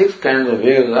 And six kinds of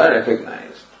waves are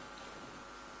recognized.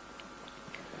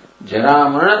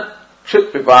 Jaramana,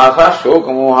 Kshit Pipasa,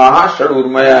 Shokamoha,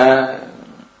 Shadurmaya.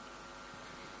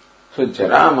 So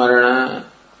Jaramarana,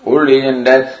 old age and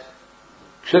death,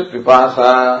 Kshit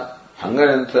Pipasa, hunger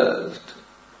and thirst,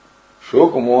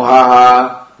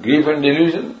 Shokamoha, grief and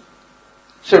delusion,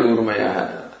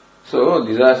 Shadurmaya. So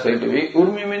these are said to be,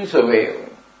 Urmi means a wave.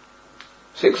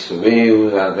 Six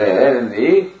waves are there in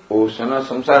the ocean of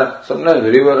samsara, sometimes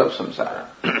river of samsara.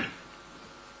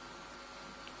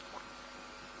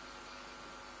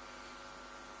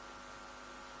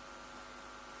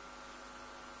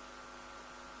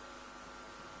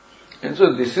 And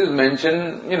so this is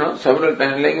mentioned, several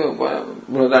times, like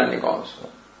Brihadaranyaka also.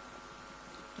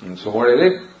 And so what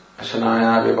is it?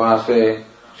 Ashanaya vipase,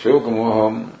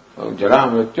 shokamoham,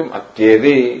 jaramrityum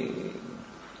atyedi.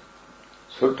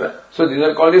 So these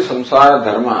are called the samsara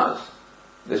dharmas.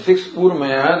 The six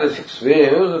urmaya, the six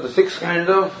waves, are the six kinds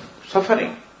of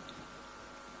suffering.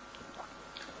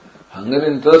 Hunger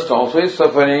and thirst also is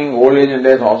suffering, old age and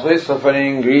death also is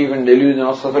suffering, grief and delusion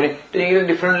also suffering, taking it at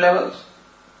different levels.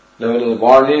 Level of the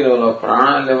body, level of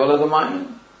prana, level of the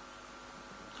mind.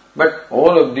 But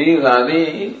all of these are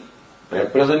the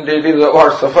representatives of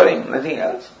our suffering, nothing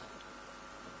else.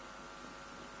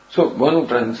 So one who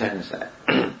transcends that.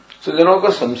 So they are all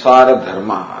called samsara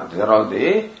dharma. These are all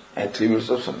the attributes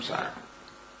of samsara.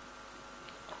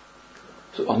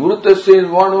 So Amrutasya is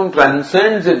what? One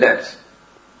transcends the death.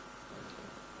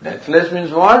 Deathless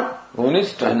means what? One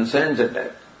is transcends the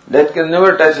death. Death can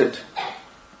never touch it.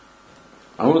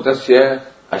 Amrutasya,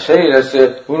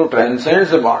 asharirasya, one who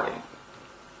transcends the body.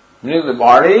 Meaning the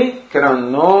body can have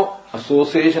no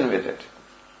association with it.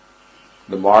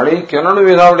 The body cannot be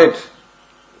without it,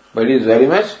 but it is very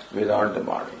much without the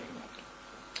body.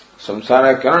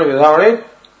 Samsara cannot be without it,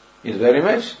 is very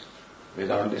much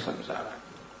without the samsara.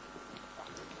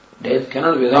 Death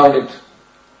cannot be without it,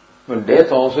 but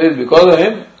death also is because of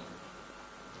him.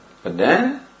 But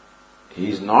then, he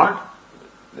is not,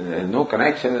 there is no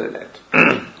connection with death.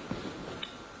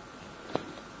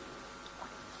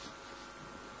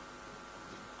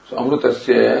 So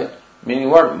Amrutasya, meaning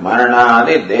what?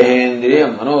 Maranadi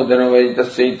dehendriya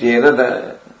manodharavajitasya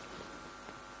ityedata.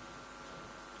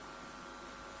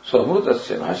 So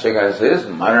Amrutasya, Bhashyakara says,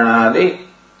 Maranadi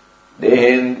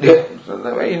dehendriya. So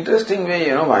the very interesting way,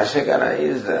 Bhashyakara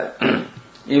is,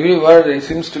 every word, it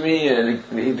seems to me,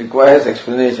 it requires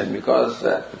explanation because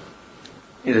it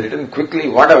is written quickly,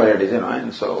 whatever it is,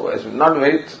 and so it's not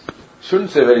very,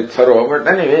 shouldn't say very thorough, but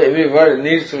anyway, every word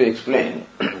needs to be explained.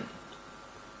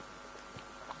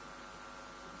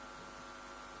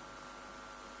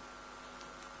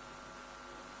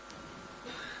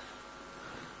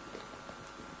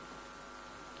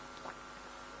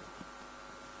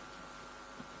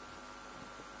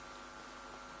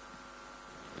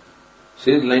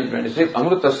 Says line 26,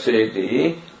 Amrutasya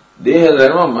iti deha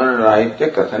dharma manarahitya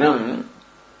kathanam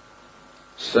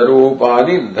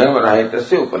sarvopadi dharma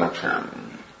rahitasya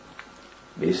upalakshanam.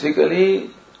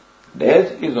 Basically,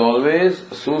 death is always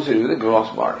associated with the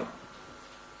gross body.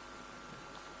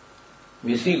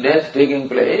 We see death taking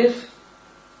place,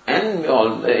 and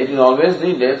it is always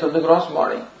the death of the gross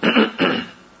body.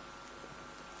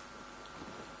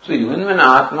 So even when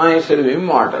Atma is said to be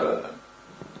immortal,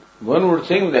 one would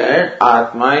think that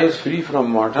Atma is free from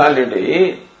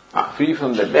mortality, free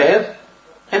from the death,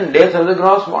 and death of the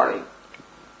gross body.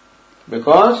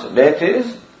 Because death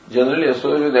is generally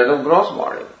associated with that of gross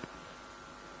body.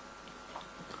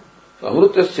 So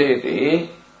Avruttasyeti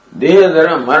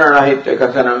Dehadhara Maranahitya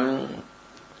Kathanam,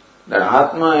 that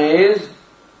Atma is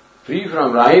free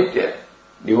from Rahitya,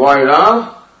 devoid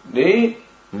of the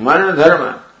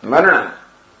Marana,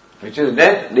 which is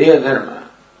death, Deha Dharma.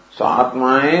 So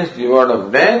Atma is devoid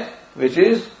of death, which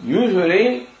is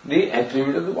usually the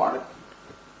attribute of the body.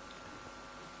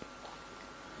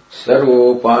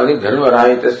 Sarvopadi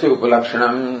Dharmarahitasya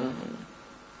Upalakshanam.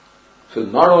 So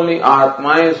not only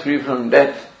Atma is free from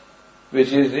death,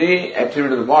 which is the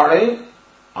attribute of the body,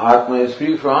 Atma is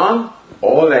free from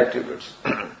all attributes.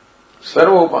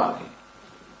 Sarvopadi.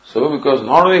 So because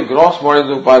not only gross body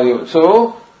is Upadi,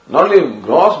 so not only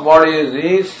gross body is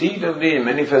the seat of the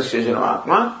manifestation of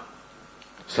Atma,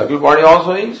 subtle body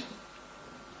also is.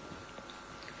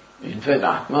 In fact,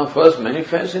 Atma first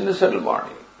manifests in the subtle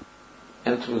body,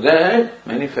 and through that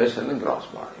manifests in the gross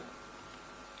body.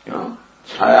 You know,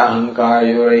 Chaya Ahankara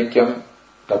Yoraikyam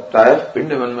Taptaya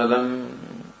Pindamanmadam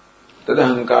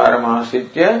Tadahankara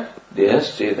Mahasitya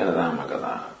Dehas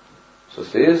Chetanadamakada. So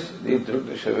says the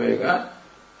Druptishavega,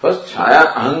 first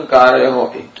Chaya Ahankara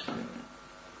Yoraikyam.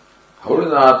 How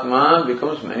does Atma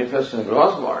becomes manifest in the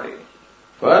gross body?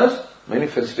 First,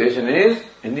 manifestation is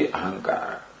in the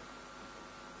Ahankara.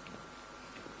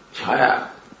 Chaya.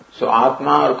 So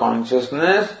Atma or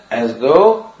consciousness as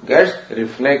though gets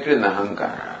reflected in the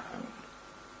Ahankara.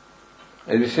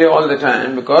 As we say all the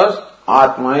time, because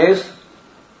Atma is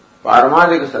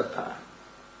Paramadika Satta.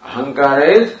 Ahankara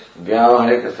is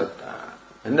Vyavaharika Satta.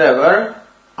 And therefore,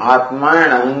 Atma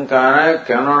and Ahankara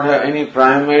cannot have any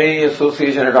primary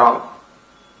association at all.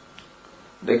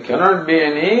 There cannot be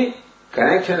any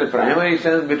connection, the primary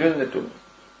sense between the two.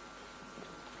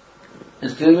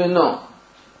 And still we know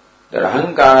that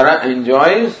Ahankara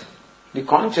enjoys the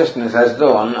consciousness as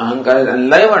though Ahankara is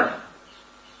enlivened.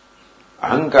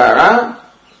 Ahankara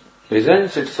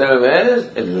presents itself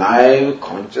as a live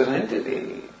conscious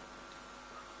entity.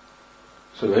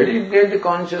 So where did it get the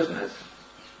consciousness?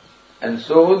 And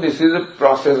so this is the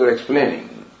process of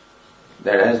explaining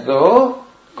that as though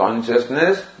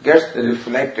consciousness gets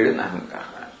reflected in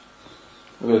Ahankara.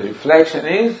 Because reflection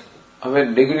is of a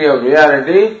degree of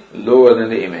reality lower than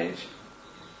the image.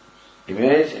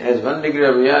 Image has one degree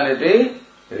of reality,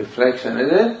 reflection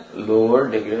is a lower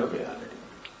degree of reality.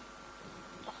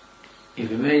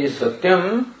 If image is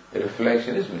Satyam,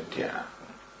 reflection is Mithya.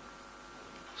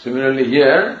 Similarly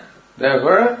here,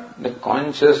 therefore, the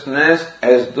consciousness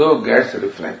as though gets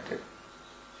reflected.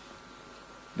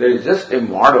 There is just a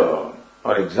model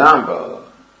or example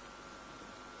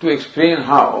to explain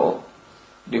how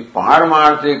the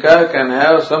Paramarthika can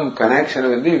have some connection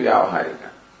with the Vyavaharika.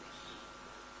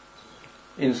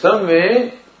 In some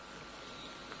way,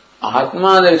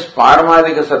 Atma, that is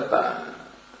Paramarthika Satta,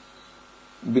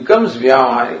 becomes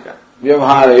Vyavaharika,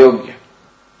 Vyavahara Yogya.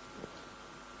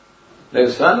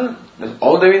 The sun,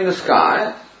 all the way in the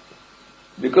sky,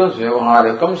 becomes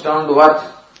Vyavahara, comes down to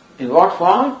earth. In what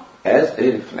form? As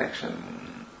a reflection.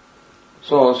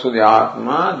 So also the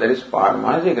Atma, that is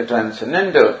Paramarthika,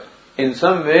 transcendental, in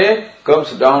some way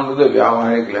comes down to the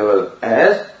Vyavaharic level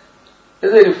as a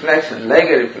reflection, like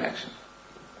a reflection.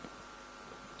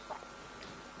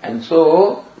 And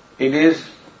so it is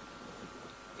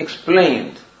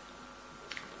explained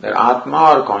that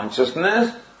Atma or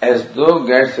consciousness as though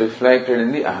gets reflected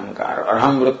in the Ahankara or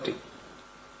Ahamvritti.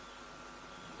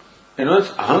 You know,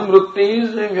 Ahamvritti is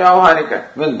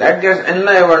Vyavaharika. When that gets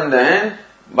enlivened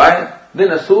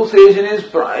then association is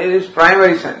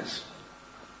primary sense.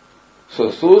 So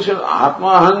association,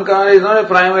 Atma Ahankara is not a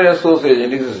primary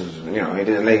association, it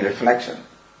is like reflection.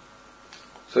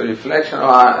 So reflection of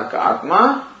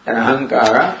Atma and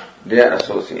Ahankara, they are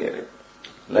associated.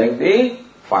 Like the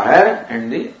fire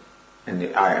and the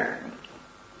iron.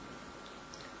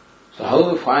 So how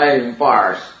the fire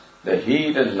imparts the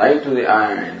heat and light to the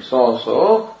iron, so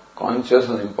also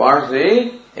consciousness imparts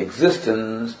the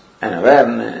existence and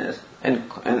awareness and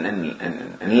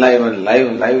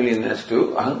liveliness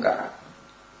to Ahankara.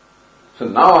 So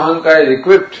now Ahankara is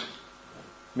equipped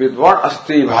with what?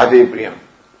 Asti Bhati Priyam.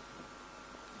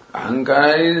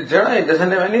 Ahankara is jada, it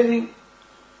doesn't have anything.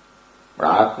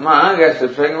 But Atma gets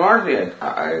reflected what? The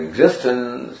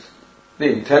existence,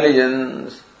 the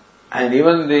intelligence, and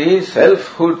even the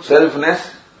selfhood,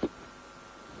 selfness,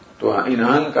 in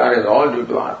ahankara is all due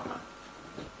to Atma.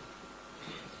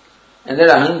 And that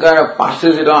ahankara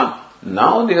passes it on.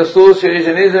 Now the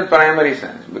association is in primary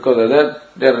sense, because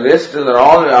the rest are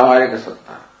all Vyavaharika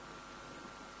Satta.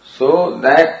 So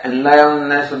that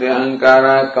enlivenedness of the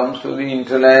ahankara comes to the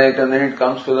intellect, and then it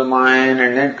comes to the mind,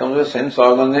 and then it comes to the sense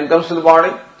organ, then it comes to the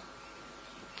body.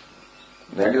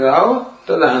 That is how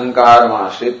tad ahankara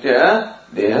masritya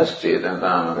dehas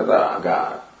chetanamagata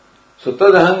agar. So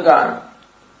tad ahankara,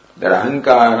 that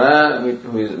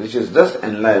ahankara which is thus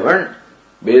enlivened,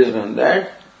 based on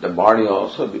that the body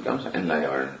also becomes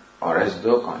enlivened or as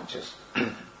though conscious.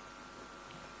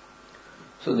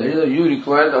 So that is how you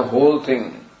require the whole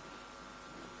thing.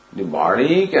 The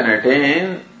body can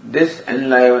attain this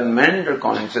enlivenment or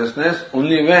consciousness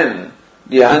only when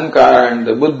the ahankara and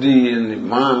the buddhi and the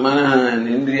mana and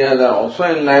the indriyas are also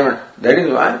enlivened. That is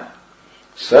why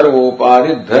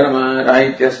sarvopadi dharma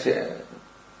rahityasya.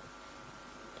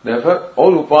 Therefore,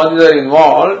 all upadhis are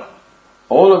involved.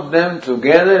 All of them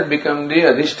together become the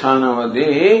adhisthana of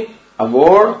the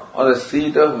abode or the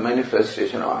seat of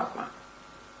manifestation of Atma.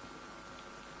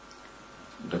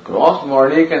 The gross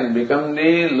body can become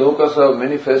the locus of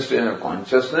manifestation of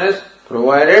consciousness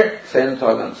provided sense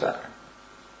organs are.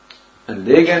 And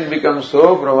they can become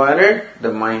so provided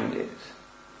the mind is.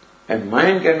 And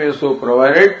mind can be so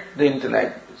provided the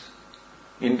intellect is.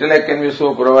 Intellect can be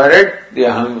so provided the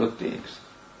aham vritti is.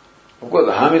 Of course,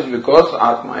 aham is because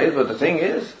Atma is, but the thing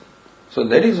is, so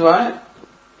that is why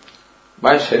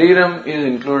by shariram is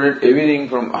included everything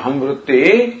from aham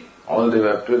vritti all the way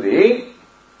up to the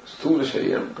sthula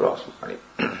shariram, gross body.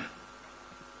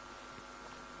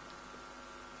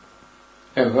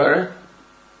 However,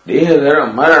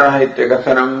 dehadhara mararahitya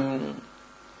kathanam,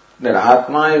 that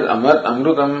Atma is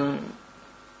amrutam,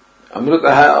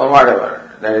 amrutaha or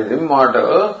whatever, that is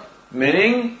immortal,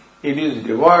 meaning it is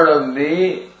devoid of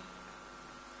the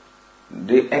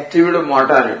activity of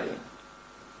mortality.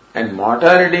 And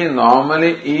mortality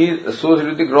normally is associated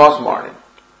with the gross body.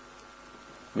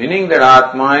 Meaning that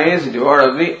Atma is devoid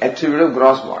of the activity of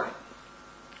gross body.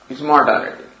 It's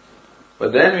mortality.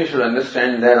 But then we should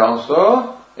understand that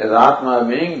also as Atma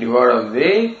being devoid of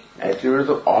the activities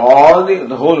of all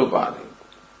the whole upadhi.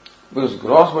 Because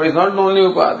gross body is not only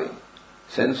upadhi.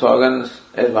 Sense organs,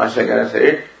 as Bhashyakara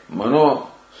said, mano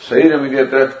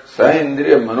shariramidhyatra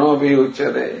sahindriya mano bhi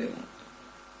uchyate.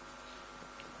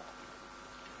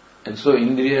 And so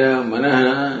indriya,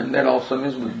 mana, and that also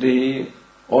means buddhi,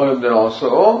 all of that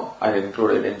also are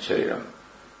included in shariram.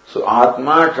 So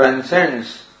Atma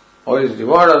transcends or is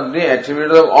devoid of the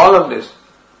attribute of all of this.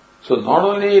 So not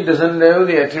only it doesn't have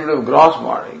the attribute of gross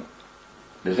body,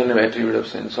 it doesn't have attribute of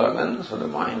sense organs or the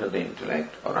mind or the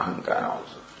intellect or ahankara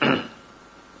also.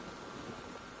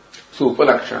 So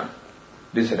upalakshana,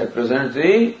 this represents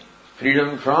the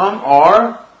freedom from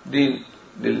or the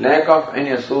lack of any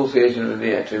association with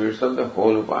the attributes of the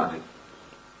whole upadhi.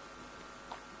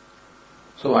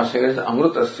 So Bhashyakara says,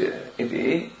 amrutasya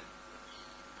iti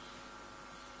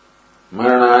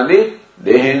maranadi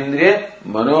dehendriya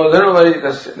manodhana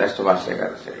varijitasya. That's what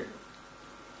Bhashyakara said.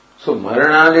 So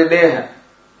maranadi deha.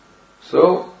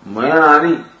 So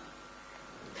maranadi.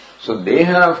 So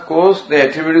deha, of course, the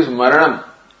attribute is maranam.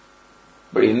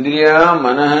 But indriya,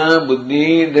 manaha,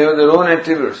 buddhi, they have their own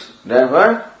attributes.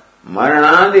 Therefore,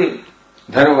 maranadi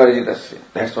dharma varijitasya.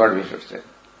 That's what we should say.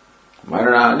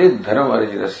 Maranadi dharma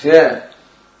varijitasya.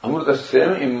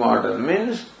 Amrutasya, immortal,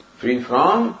 means free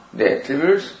from the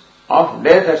attributes of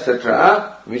death,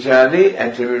 etc., which are the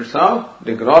attributes of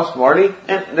the gross body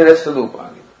and the rest of the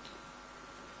upadhi.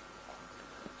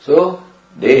 So,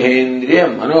 dehendriya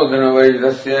manodhana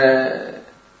varijitasya.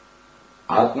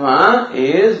 Atma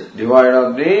is devoid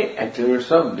of the attributes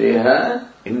of deha,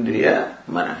 indriya,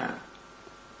 manaha.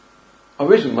 Of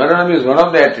which maranam is one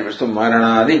of the attributes, so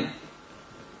maranadi.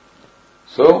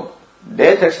 So,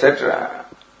 death, etc.,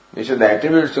 which are the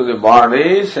attributes of the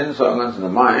body, sense organs, and the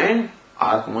mind,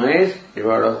 Atma is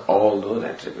devoid of all those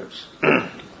attributes.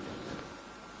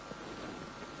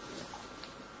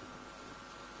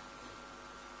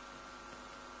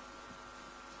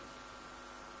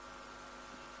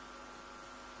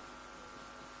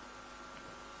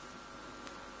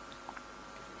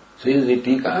 So is the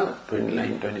Tika,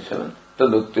 29-27.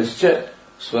 Taduktischa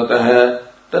swataha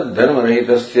tad dharma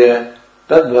rahitasya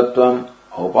tad dvatvam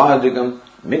aupadikam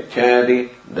mithyadi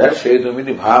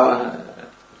darshetumiti bhavaha.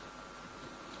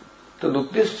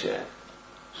 Taduktischa.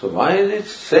 So why is it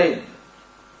said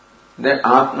that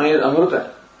Atma is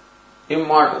Amruta,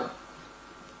 immortal?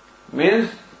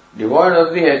 Means devoid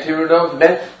of the attribute of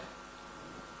death.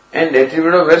 and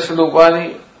attribute of rest to the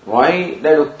upadhi. Why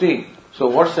that ukti? So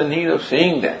what's the need of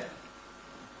saying that?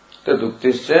 Tad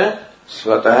uktisya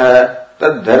swatah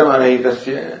tad dharma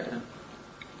rahitasya.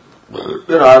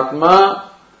 Your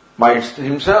Atma by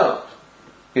himself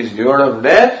is devoid of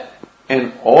death,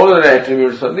 and all the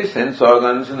attributes of the sense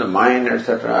organs and the mind,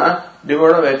 etc.,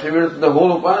 devoid of attributes of the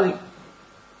whole upadhi.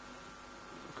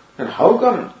 And how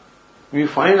come we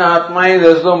find Atma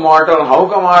is as though mortal? How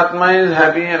come Atma is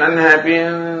happy and unhappy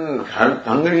and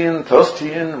hungry and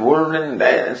thirsty and old and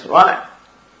dead? Why?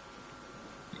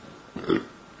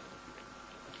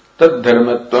 Tad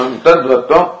dharmatvam,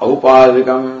 tadvatvam,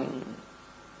 aupadikam.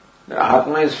 The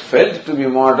Atma is felt to be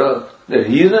mortal. The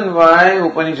reason why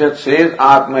Upanishad says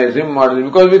Atma is immortal is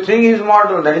because we think he is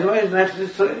mortal. That is why it's naturally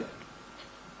so.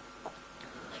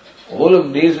 All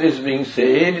of this is being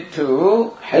said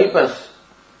to help us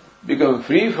become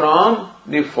free from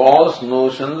the false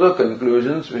notions or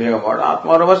conclusions we have about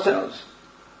Atma or ourselves.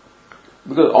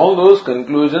 Because all those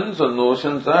conclusions or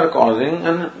notions are causing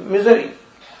misery.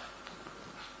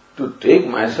 To take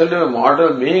myself to a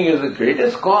mortal being is the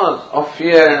greatest cause of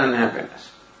fear and unhappiness.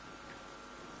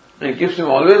 And it keeps him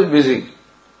always busy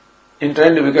in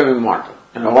trying to become immortal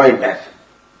and avoid death.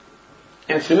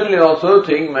 And similarly also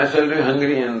taking myself to be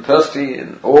hungry and thirsty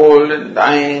and old and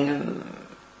dying and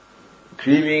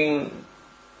grieving,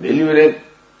 deliberate.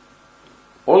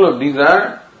 All of these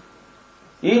are,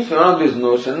 each one of these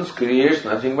notions creates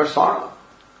nothing but sorrow.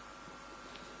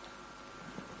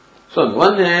 So on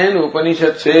one hand,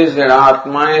 Upanishad says that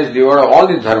Atma is devoid of all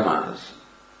the dharmas.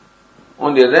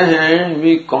 On the other hand,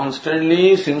 we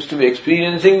constantly seems to be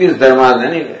experiencing these dharmas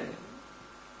anyway.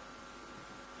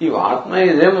 If Atma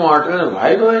is immortal,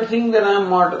 why do I think that I am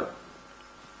mortal?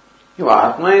 If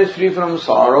Atma is free from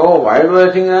sorrow, why do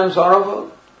I think I am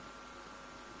sorrowful?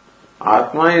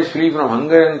 Atma is free from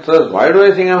hunger and thirst, why do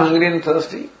I think I am hungry and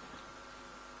thirsty?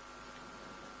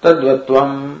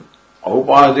 Tadvatvam,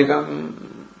 aupadikam.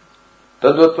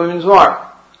 Tadvatva means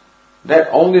what? That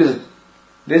all this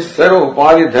sarva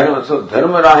upadi dharma, so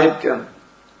dharma rahityam.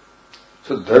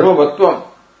 So dharma vatvam,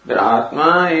 that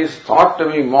Atma is thought to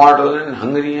be mortal and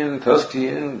hungry and thirsty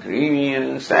and grieving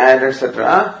and sad,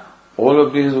 etc. All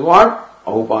of this is what?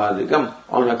 Upadikam,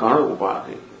 on account of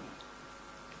upadi.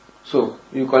 So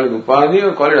you call it upadi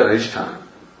or call it adhisthana.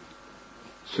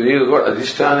 So here is what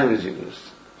adhisthana is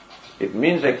used. It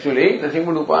means actually nothing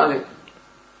but upadi.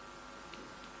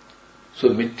 So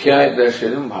mithya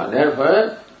darshanam bhava.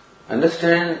 Therefore,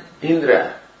 understand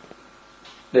Indra,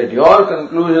 that your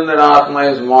conclusion that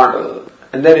Atma is mortal,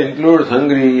 and that includes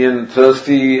hungry and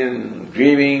thirsty and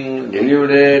grieving,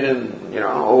 deluded and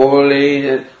old age,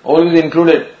 and all is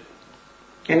included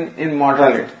in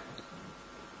mortality.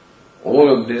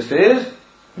 All of this is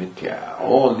mithya.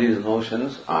 All these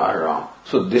notions are wrong.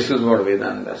 So this is what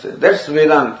Vedanta says. That's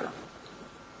Vedanta.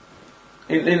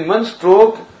 In one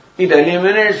stroke, it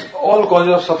eliminates all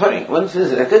causes of suffering. Once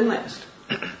is recognized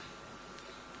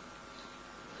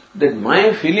that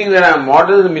my feeling that I am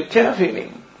mortal is a mithya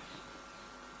feeling.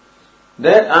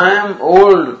 That I am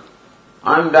old,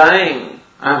 I am dying,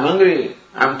 I am hungry,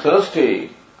 I am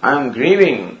thirsty, I am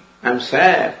grieving, I am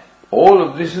sad. All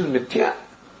of this is mithya.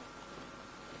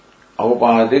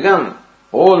 Upadikam.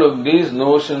 All of these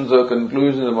notions or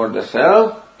conclusions about the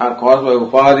self are caused by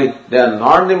upadi. They are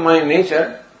not in my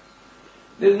nature.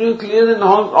 This will clear that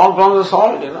all problems are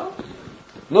solved,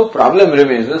 No problem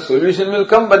remains. The solution will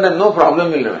come, but then no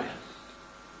problem will remain.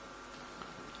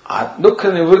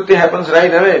 Dukkha nivritti happens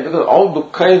right away, because all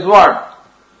dukkha is what?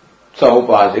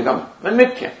 Saupadikam and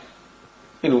mithya.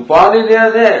 In upadi they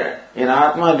are there. In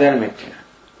Atma they are mithya.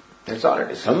 That's all it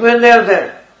is. Somewhere they are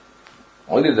there.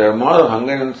 All the dharmas of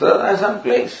hunger and thirst are some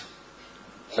place.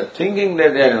 But thinking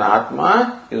that they are in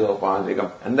Atma is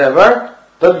upadikam. And therefore,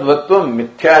 tadvatvam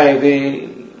mithya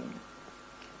iti.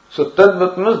 So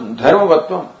tadvatvam is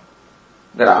dharmavatvam.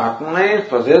 That Atma is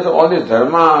possessed of all these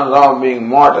dharmas of being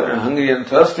mortal and hungry and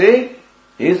thirsty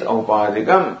is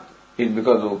upadikam. It's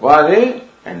because of upadi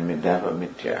and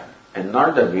mithya. And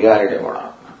not the reality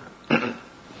about Atma.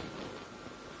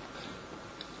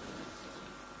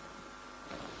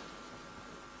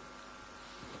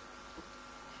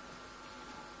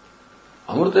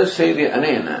 Amrutasya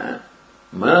anena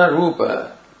mana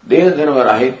rupa deha dharma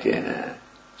rahityena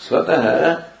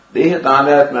swatah deha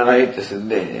tadatma rahitya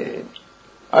siddhe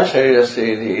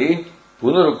asharirasya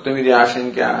punaruktamidi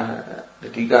ashankya. The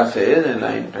Tika says in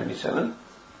line 27,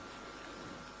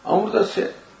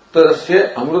 Amrutasya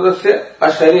tadasya amrutasya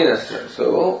asharirasya.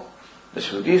 So the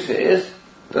Shruti says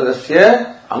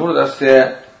tadasya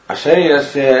amrutasya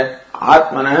asharirasya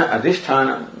atmana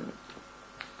adhishthanam.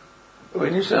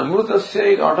 When you say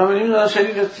Amrutasya, it automatically means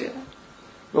Asharirasya.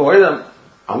 So what is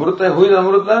Amruta? Who is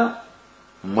Amruta?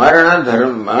 Marana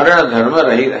dharma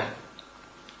rahita.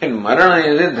 And Marana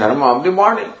is the dharma of the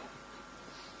body.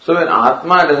 So when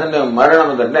Atma doesn't have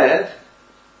Marana of the death,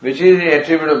 which is the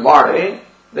attribute of body,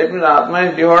 that means Atma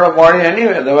is devoid of body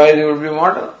anyway, otherwise it would be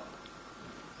mortal.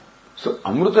 So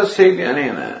Amrutasya iti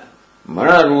anena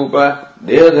Marana rupa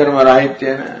deha dharma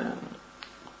rahityena.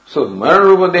 So Marana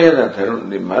rupa deha dharma,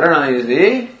 the Marana is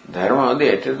the dharma of the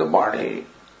attribute of the body.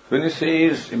 When you say he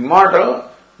is immortal,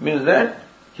 means that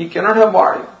he cannot have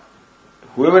body.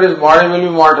 Whoever is body will be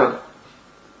mortal.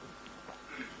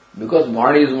 Because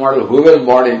body is mortal, whoever's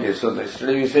body it is. So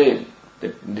yesterday we said, the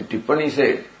Tippani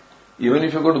said, even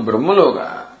if you go to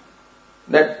Brahmaloka,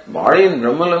 that body in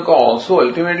Brahmaloka also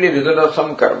ultimately result of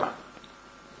some karma.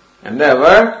 And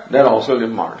therefore, they are also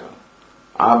immortal.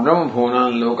 Abrahma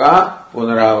bhunan loka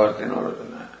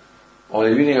punaravartino. Or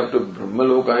everything up to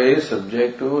Brahmaloka is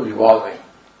subject to revolving.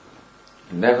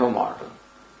 And therefore mortal.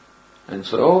 And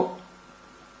so,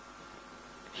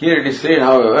 here it is said,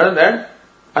 however, that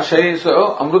Ashari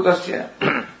so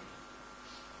Amrutasya.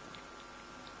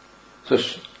 So,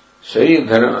 Shari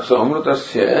Dharma, so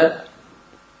Amrutasya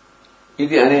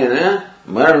iti anena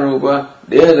Maranupa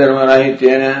Deha Dharma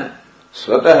Rahityena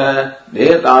Swataha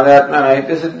Deha Tadhyatma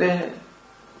Rahitya Siddhe.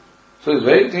 So it's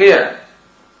very clear.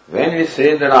 When we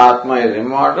say that Atma is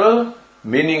immortal,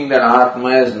 meaning that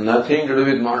Atma has nothing to do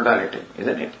with mortality,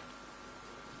 isn't it?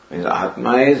 Means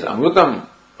Atma is Amrutam,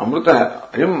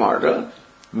 Amruta immortal,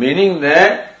 meaning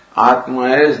that Atma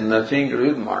has nothing to do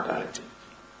with mortality.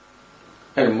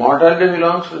 And mortality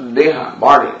belongs to Deha,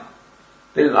 body.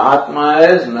 There is Atma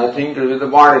has nothing to do with the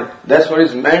body. That's what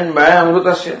is meant by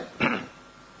Amrutasya.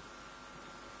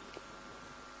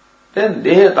 Then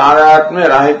Deha Tadatma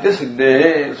Rahitya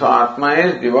Siddhe. So Atma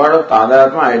is devoid of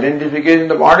Tadatma identification in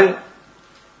the body.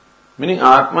 Meaning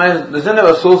Atma doesn't have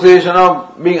association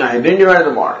of being identified with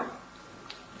the body.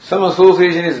 Some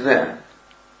association is there.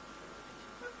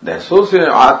 The association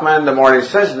of Atma and the body is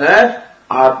such that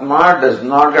Atma does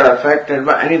not get affected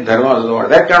by any dharmas of the body.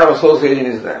 That kind of association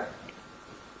is there.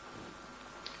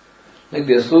 Like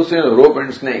the association of rope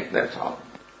and snake, that's all.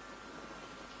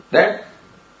 That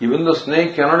even the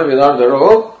snake cannot be without the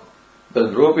rope,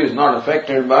 the rope is not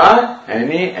affected by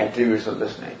any attributes of the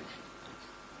snake.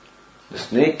 The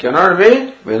snake cannot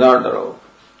be without the rope.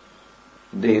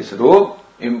 This rope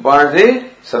imparts the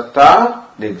satta,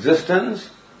 the existence,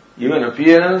 even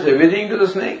appearance, everything to the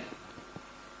snake.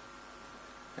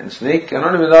 And snake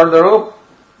cannot be without the rope.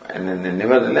 And then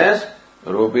nevertheless,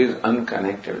 the rope is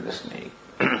unconnected with the snake.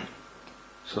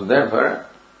 So therefore,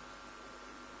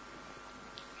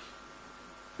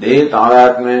 Deha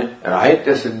Tadatma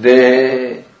Rahitya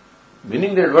Siddhe,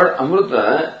 meaning that word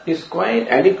Amruta is quite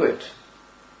adequate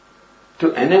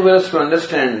to enable us to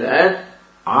understand that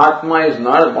Atma is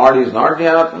not, body is not the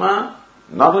Atma.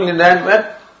 Not only that,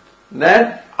 but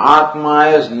that Atma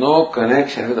has no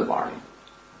connection with the body.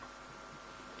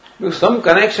 If some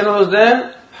connection was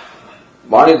there,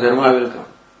 body dharma will come.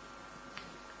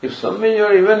 If somebody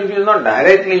even if it's not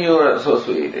directly you are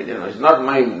associated, it's not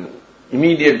my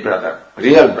immediate brother,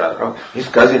 real brother, his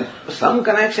cousin, some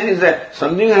connection is there.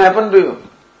 Something will happen to you.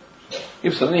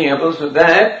 If something happens to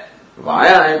that,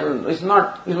 why it's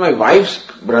my wife's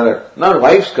brother, not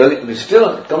wife's cousin, but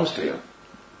still it comes to you.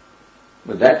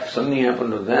 But that something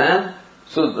happened to them,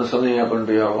 so something happened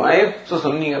to your wife, so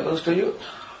something happens to you.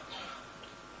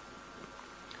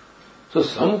 So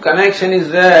some connection is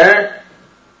there,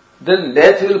 then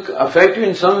death will affect you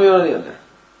in some way or the other.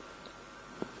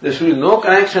 There should be no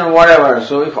connection whatever.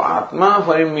 So if Atma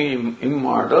for him is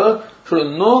immortal, should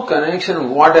have no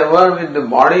connection whatever with the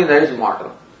body that is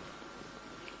mortal.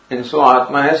 And so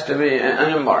Atma has to be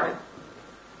unembodied.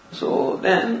 So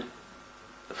then,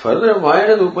 further, why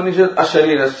does Upanishad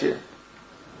Asharirasya?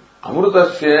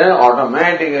 Amrutasya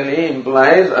automatically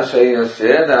implies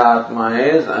Asharirasya, that Atma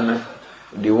is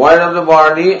devoid of the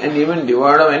body and even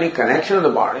devoid of any connection of the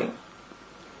body.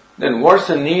 Then what's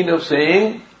the need of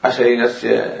saying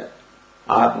Asharirasya?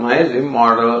 Atma is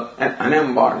immortal and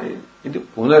unembodied. Iti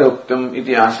punaruktam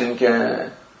iti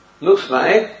asankya. Looks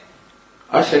like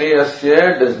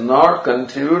Asharirasya does not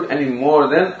contribute any more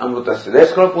than Amrutasya.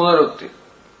 That's called punarukti.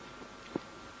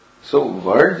 So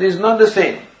words is not the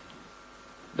same.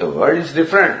 The word is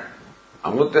different.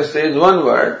 Amrutasya is one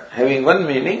word having one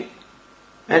meaning,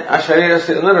 and Asharirasya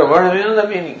is another word having another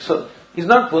meaning. So it's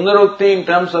not punarukti in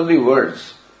terms of the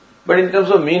words, but in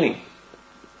terms of meaning.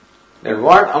 That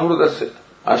what Amrutasya,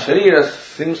 Asharira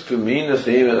seems to mean the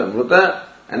same as Amruta,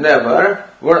 And therefore,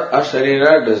 word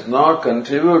asharira does not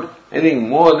contribute anything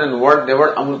more than what the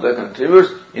word amruta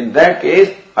contributes. In that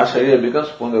case, asharira becomes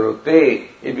punarukti.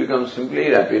 It becomes simply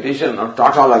repetition or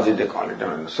tautology, they call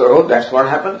it. So that's what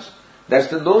happens. That's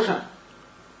the dosha.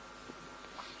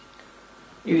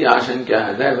 Iti ashankya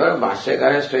hai. Therefore,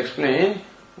 Bhashyakara has to explain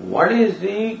what is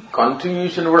the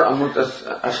contribution of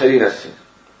amrutasya, asharirasya.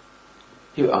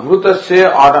 If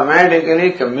amrutasya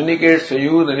automatically communicates to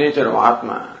you the nature of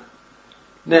Atma,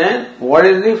 then what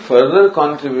is the further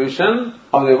contribution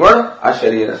of the word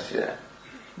asharirasya?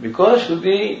 Because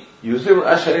Shruti uses the word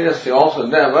asharirasya also,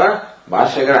 therefore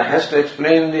Bhashyakara has to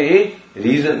explain the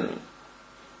reason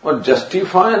or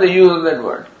justify the use of that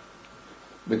word.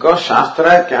 Because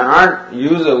Shastra cannot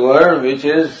use a word which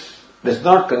is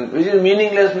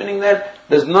meaningless, meaning that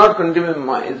does not contribute.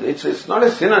 It's not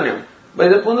a synonym, but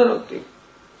it's a punarukti.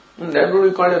 And that would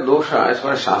be called a dosha as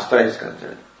far as Shastra is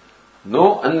concerned.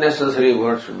 No unnecessary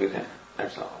word should be there.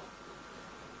 That's all.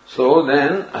 So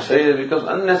then asharira becomes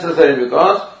unnecessary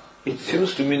because it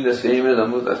seems to mean the same as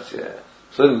amrutasya.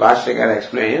 So then Bhashyakara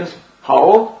explains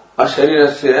how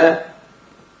asharirasya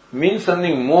means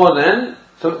something more than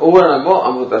some over and above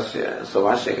amrutasya. So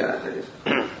Bhashyakara says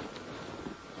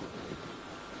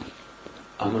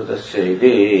amrutasya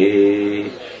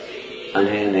iti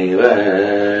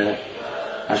anenaiva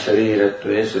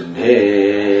ashariratve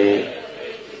siddhe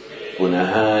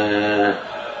punah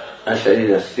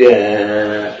asharirasya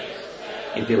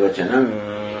iti vachanam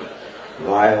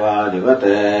vayavadivat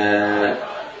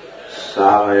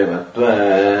savayavatva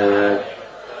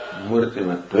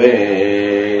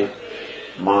murtimatve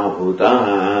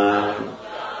Mahabhutam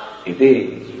iti.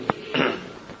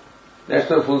 That's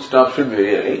the full stop should be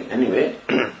really. Anyway.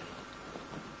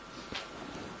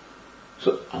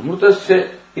 So, amrutasya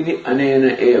iti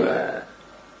anena eva.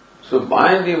 So,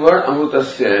 by the word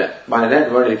amrutasya, by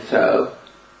that word itself,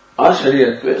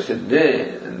 ashariratva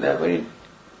siddhe, and therefore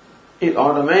it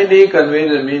automatically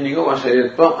conveys the meaning of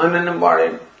ashariratva,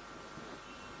 unembodied.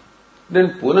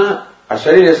 Then punah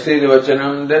asharirasya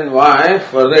vachanam, then why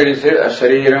further it is said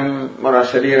ashariram or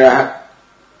ashariraha.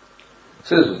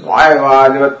 Says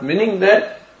vayavadivat, meaning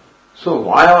that, so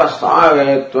vayava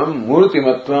savayatvam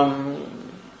murtimatvam.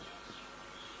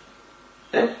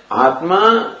 Then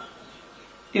Atma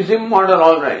is immortal,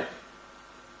 alright.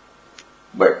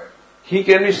 But he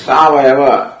can be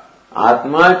savayava.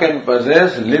 Atma can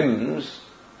possess limbs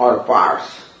or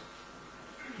parts.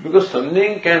 Because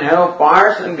something can have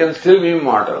parts and can still be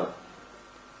immortal.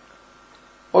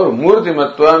 Or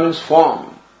murtimatva means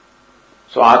form.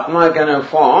 So Atma can have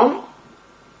form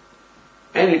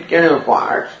and it can have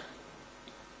parts.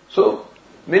 So,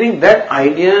 meaning that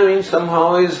idea means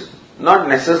somehow is not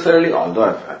necessarily,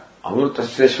 although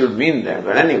amrutasya should mean that,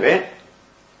 but anyway.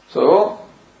 So,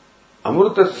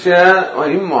 amrutasya or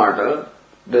immortal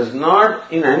does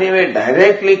not in any way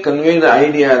directly convey the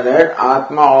idea that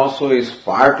Atma also is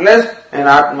partless and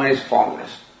Atma is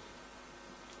formless.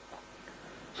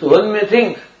 So one may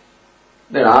think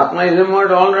that Atma is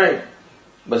immortal, alright,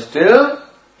 but still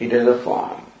it has a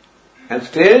form. And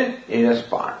still it has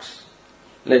parts.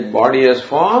 Like body has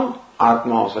form,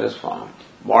 Atma also has form.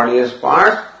 Body has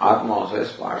parts, Atma also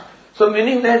has parts. So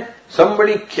meaning that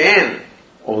somebody can,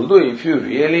 although if you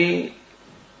really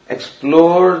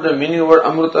explore the meaning of word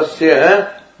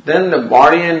amrutasya, then the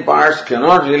body and parts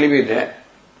cannot really be there.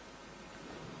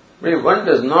 But if one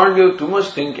does not give too much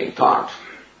thinking, thought,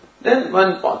 then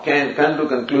one can come to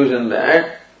conclusion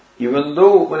that even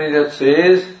though Upanishad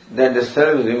says that the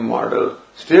self is immortal,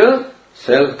 still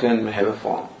self can have a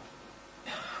form.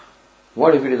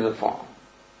 What if it is a form?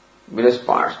 It has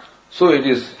parts. So it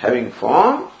is having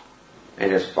form,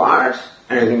 and has parts,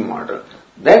 and is immortal.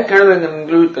 That kind of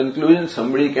a conclusion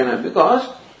somebody can have, because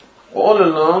all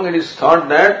along it is thought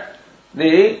that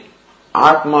the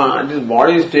Atma, this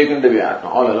body is taken to be Atma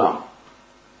all along.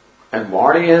 And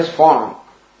body has form,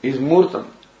 is Murtam,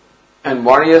 and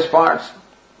body has parts.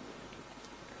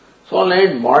 So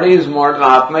like body is mortal,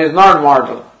 Atma is not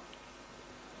mortal.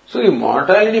 So the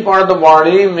mortality part of the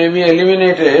body may be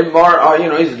eliminated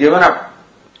or is given up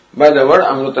by the word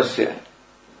amrutasya.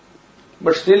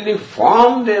 But still the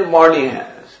form the body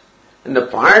has and the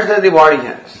parts that the body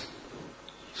has.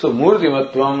 So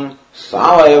murtimatvam,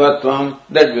 savayavatvam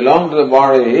that belong to the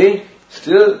body,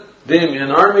 still they may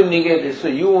not be negated. So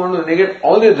you want to negate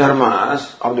all the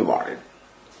dharmas of the body.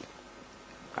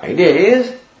 Idea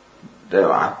is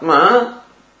the Atma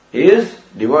is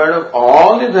devoid of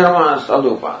all the dharmas of the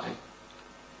upasana.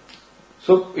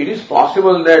 So it is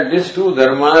possible that these two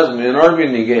dharmas may not be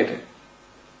negated.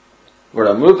 But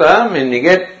Amruta may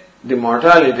negate the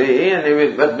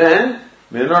mortality, but then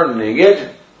may not negate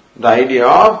the idea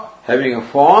of having a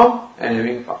form and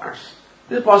having parts.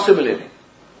 This is a possibility.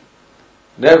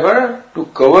 Therefore, to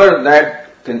cover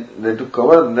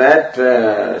that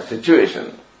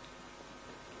situation,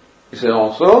 this is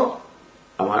also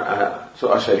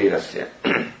asharirasya.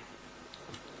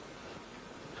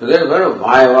 So therefore,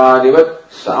 vayavadivat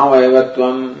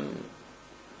savayavatvam.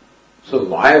 So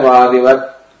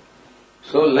vayavadivat,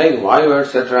 so like vayu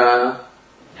etc.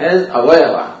 has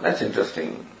avayava. That's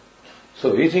interesting.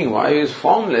 So we think vayu is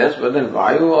formless, but then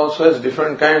vayu also has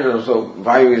different kinds of, so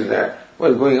vayu is there.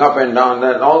 Well, going up and down,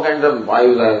 there all kinds of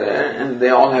vayus are there, and they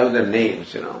all have their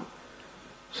names,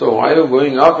 So vayu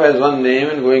going up has one name,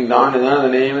 and going down is another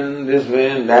name, and this way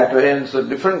and that way, and so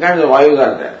different kinds of vayus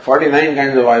are there. 49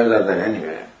 kinds of vayus are there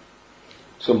anyway.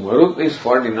 So Marut is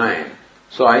 49.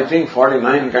 So I think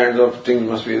 49 kinds of things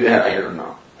must be there, I don't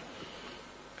know.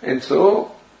 And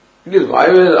so, it is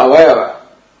vayu is avayava.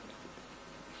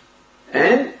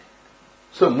 And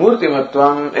so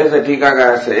murtimatvam, as the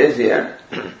Tikakara says here,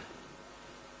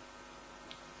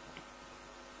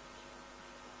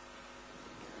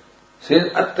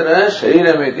 says atra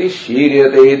sharirameti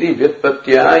shiryate iti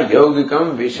vyatpatya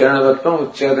yogikam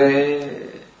visharanavatvam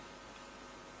uchyate.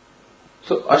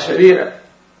 So asharira.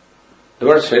 The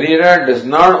word sharira does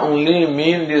not only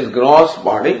mean this gross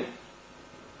body,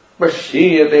 but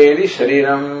shiryate iti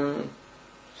shariram.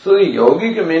 So the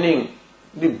yogic meaning,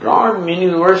 the broad meaning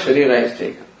of the word sharira is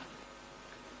taken.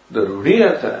 The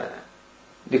rudiyartha,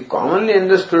 the commonly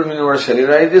understood meaning of the word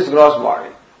sharira is this gross body.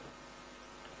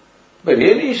 But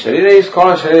really, Sharira is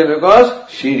called Sharira because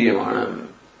Shiryamanam.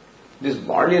 This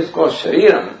body is called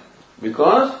Shariram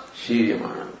because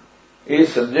Shiryamanam. It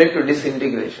is subject to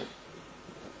disintegration.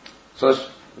 So,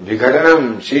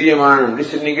 Vighatanam, Shiryamanam,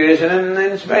 disintegration and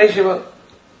it's perishable.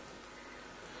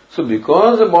 So,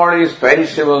 because the body is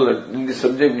perishable, it is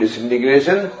subject to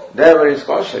disintegration, therefore it is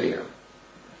called Shariram.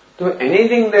 So,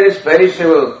 anything that is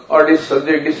perishable or is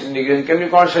subject to disintegration can be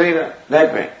called Sharira,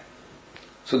 that way.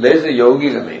 So there is the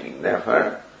yogi's meaning.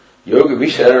 Therefore, yogi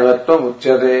visharanatvam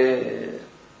uchyate.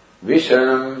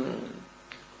 Visharanam.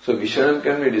 So visharanam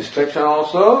can be destruction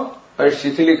also, or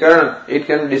shithilikaran, it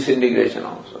can be disintegration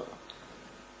also.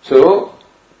 So,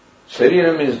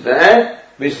 shariram is that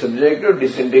which is subject to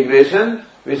disintegration,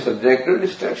 which is subject to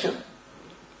destruction,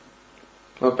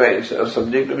 or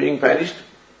subject to being perished.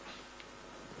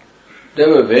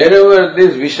 Therefore, wherever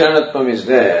this visharanatvam is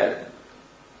there,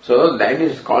 so that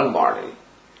is called body.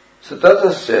 So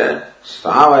tatasya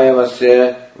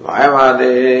savayavasya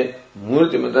vayavadehe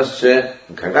murtimatasya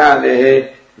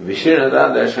ghatadehe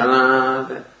vishinata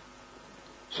darshanat.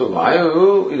 So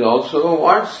vayu is also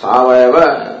what?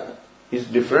 Savayava is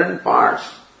different parts.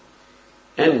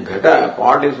 And ghata,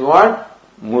 part is what?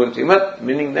 Murtimat,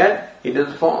 meaning that it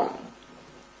is form.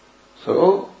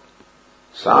 So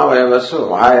savayavasya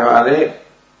vayavadehe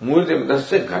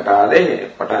murtimatasya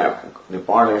ghatadehe, the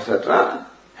part etc.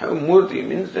 have murti,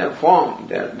 means they are form,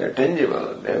 they are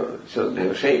tangible, they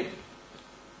have shape.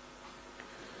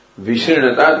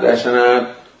 Vishinata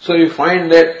darshanat. So you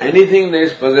find that anything that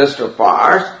is possessed of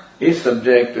parts is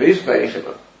subject to, is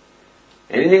perishable.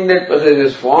 Anything that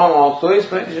possesses form also is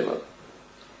perishable.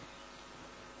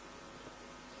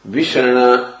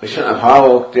 Vishana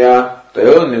bhavoktya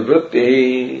tayo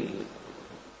nivrittihi.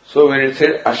 So when it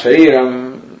said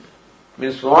ashariram,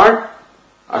 means what?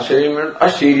 Ashariram means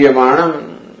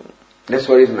ashiryamanam. That's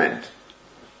what is meant.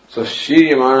 So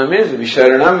shiryamanam is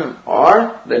visharanam,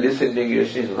 or the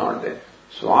disintegration is not there.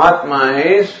 So Atma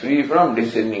is free from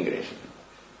disintegration.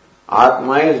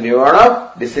 Atma is devoid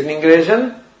of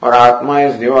disintegration, or Atma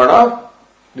is devoid of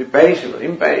the perishable,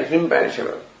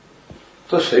 imperishable.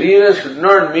 So Sharira should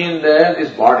not mean that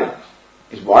this body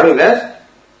is bodiless.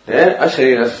 There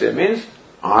asharirasya means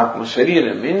Atma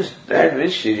Sharira means that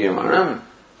which shiryamanam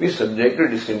is subject to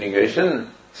disintegration,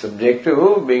 subject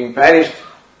to being perished,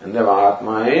 and the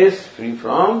Atma is free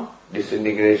from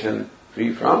disintegration,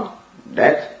 free from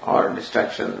death or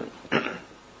destruction.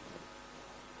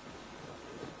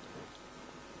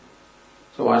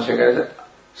 So one Shakara said,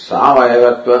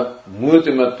 Savayavatva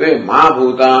Murtimatve Ma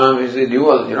Bhutam is the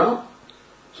dual,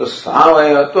 So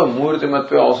Savayavatva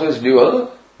Murtimatve also is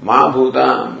dual, Ma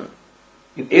Bhutam.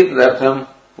 Iti etadartham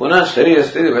punah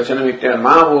sharirasya vachanam ityan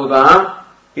Ma Bhutam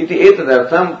iti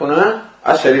etadartham punah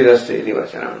asharirasya iti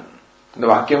vachanam. The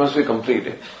Vakya must be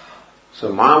completed.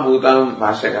 So Ma Bhutam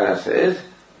Bhashyakara says,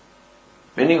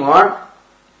 meaning what?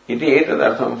 Iti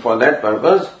etadartham, for that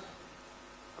purpose,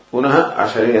 punah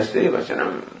asharirasya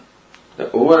vachanam.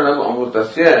 The over and above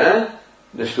amrutasya,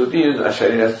 the Shruti is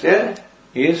asharirasya,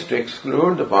 is to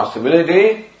exclude the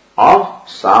possibility of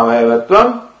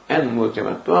savayavatvam and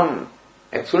murtimatvam.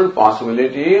 exclude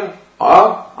possibility of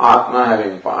Atma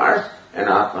having parts and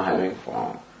Atma having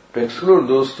form. To exclude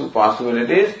those two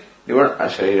possibilities, the word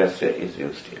asharirasya is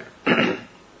used here.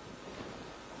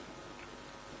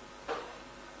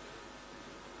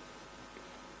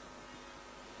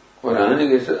 For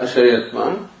Ananda says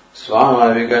ashariratvam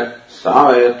swabhavika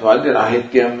savayatvad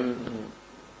rahityam.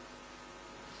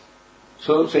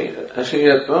 So say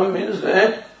ashariratvam means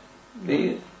that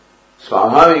the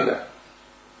swabhavika,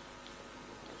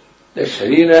 the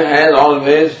sharira has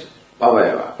always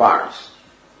avayava, parts,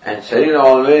 and sharira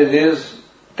always is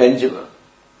tangible.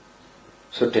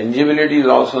 So tangibility is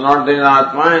also not there in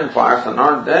Atma and parts are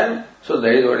not there. So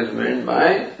that is what is meant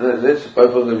by this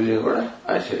purpose of using what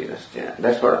asharirasya.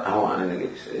 That's what how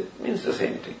Anandagiri says. It means the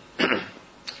same thing.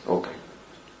 Okay.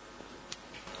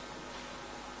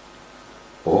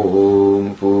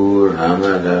 Om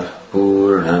Purnamada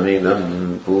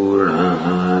Purnamidam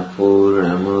Purnat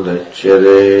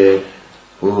Purnamudachyate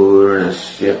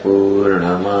Purnasya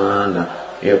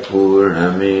Purnamadaya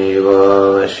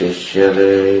Purnameva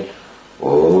Vashishyate.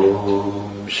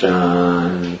 Om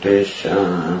Shanti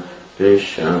Shanti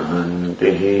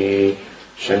Shanti.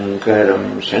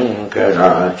 Shankaram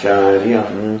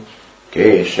Shankaracharyam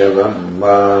Keshavam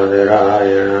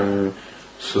Badarayanam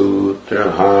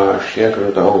Sutrabhashya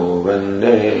Krutau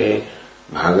Vande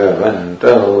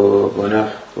Bhagavanto Punah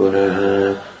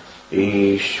Punah.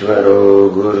 Ishvaro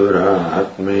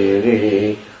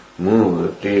Gururatmeri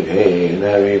Murti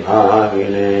Bheda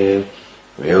Vibhavine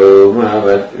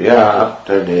Vyomavad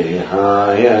Vyapta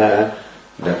Dehaya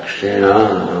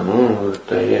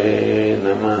Dakshinamurtaye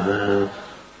Namaha.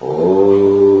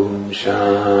 Om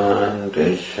Shanti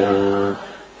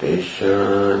Shanti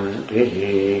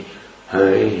Shanti.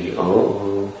 Hari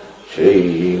Om.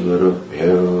 Shri Guru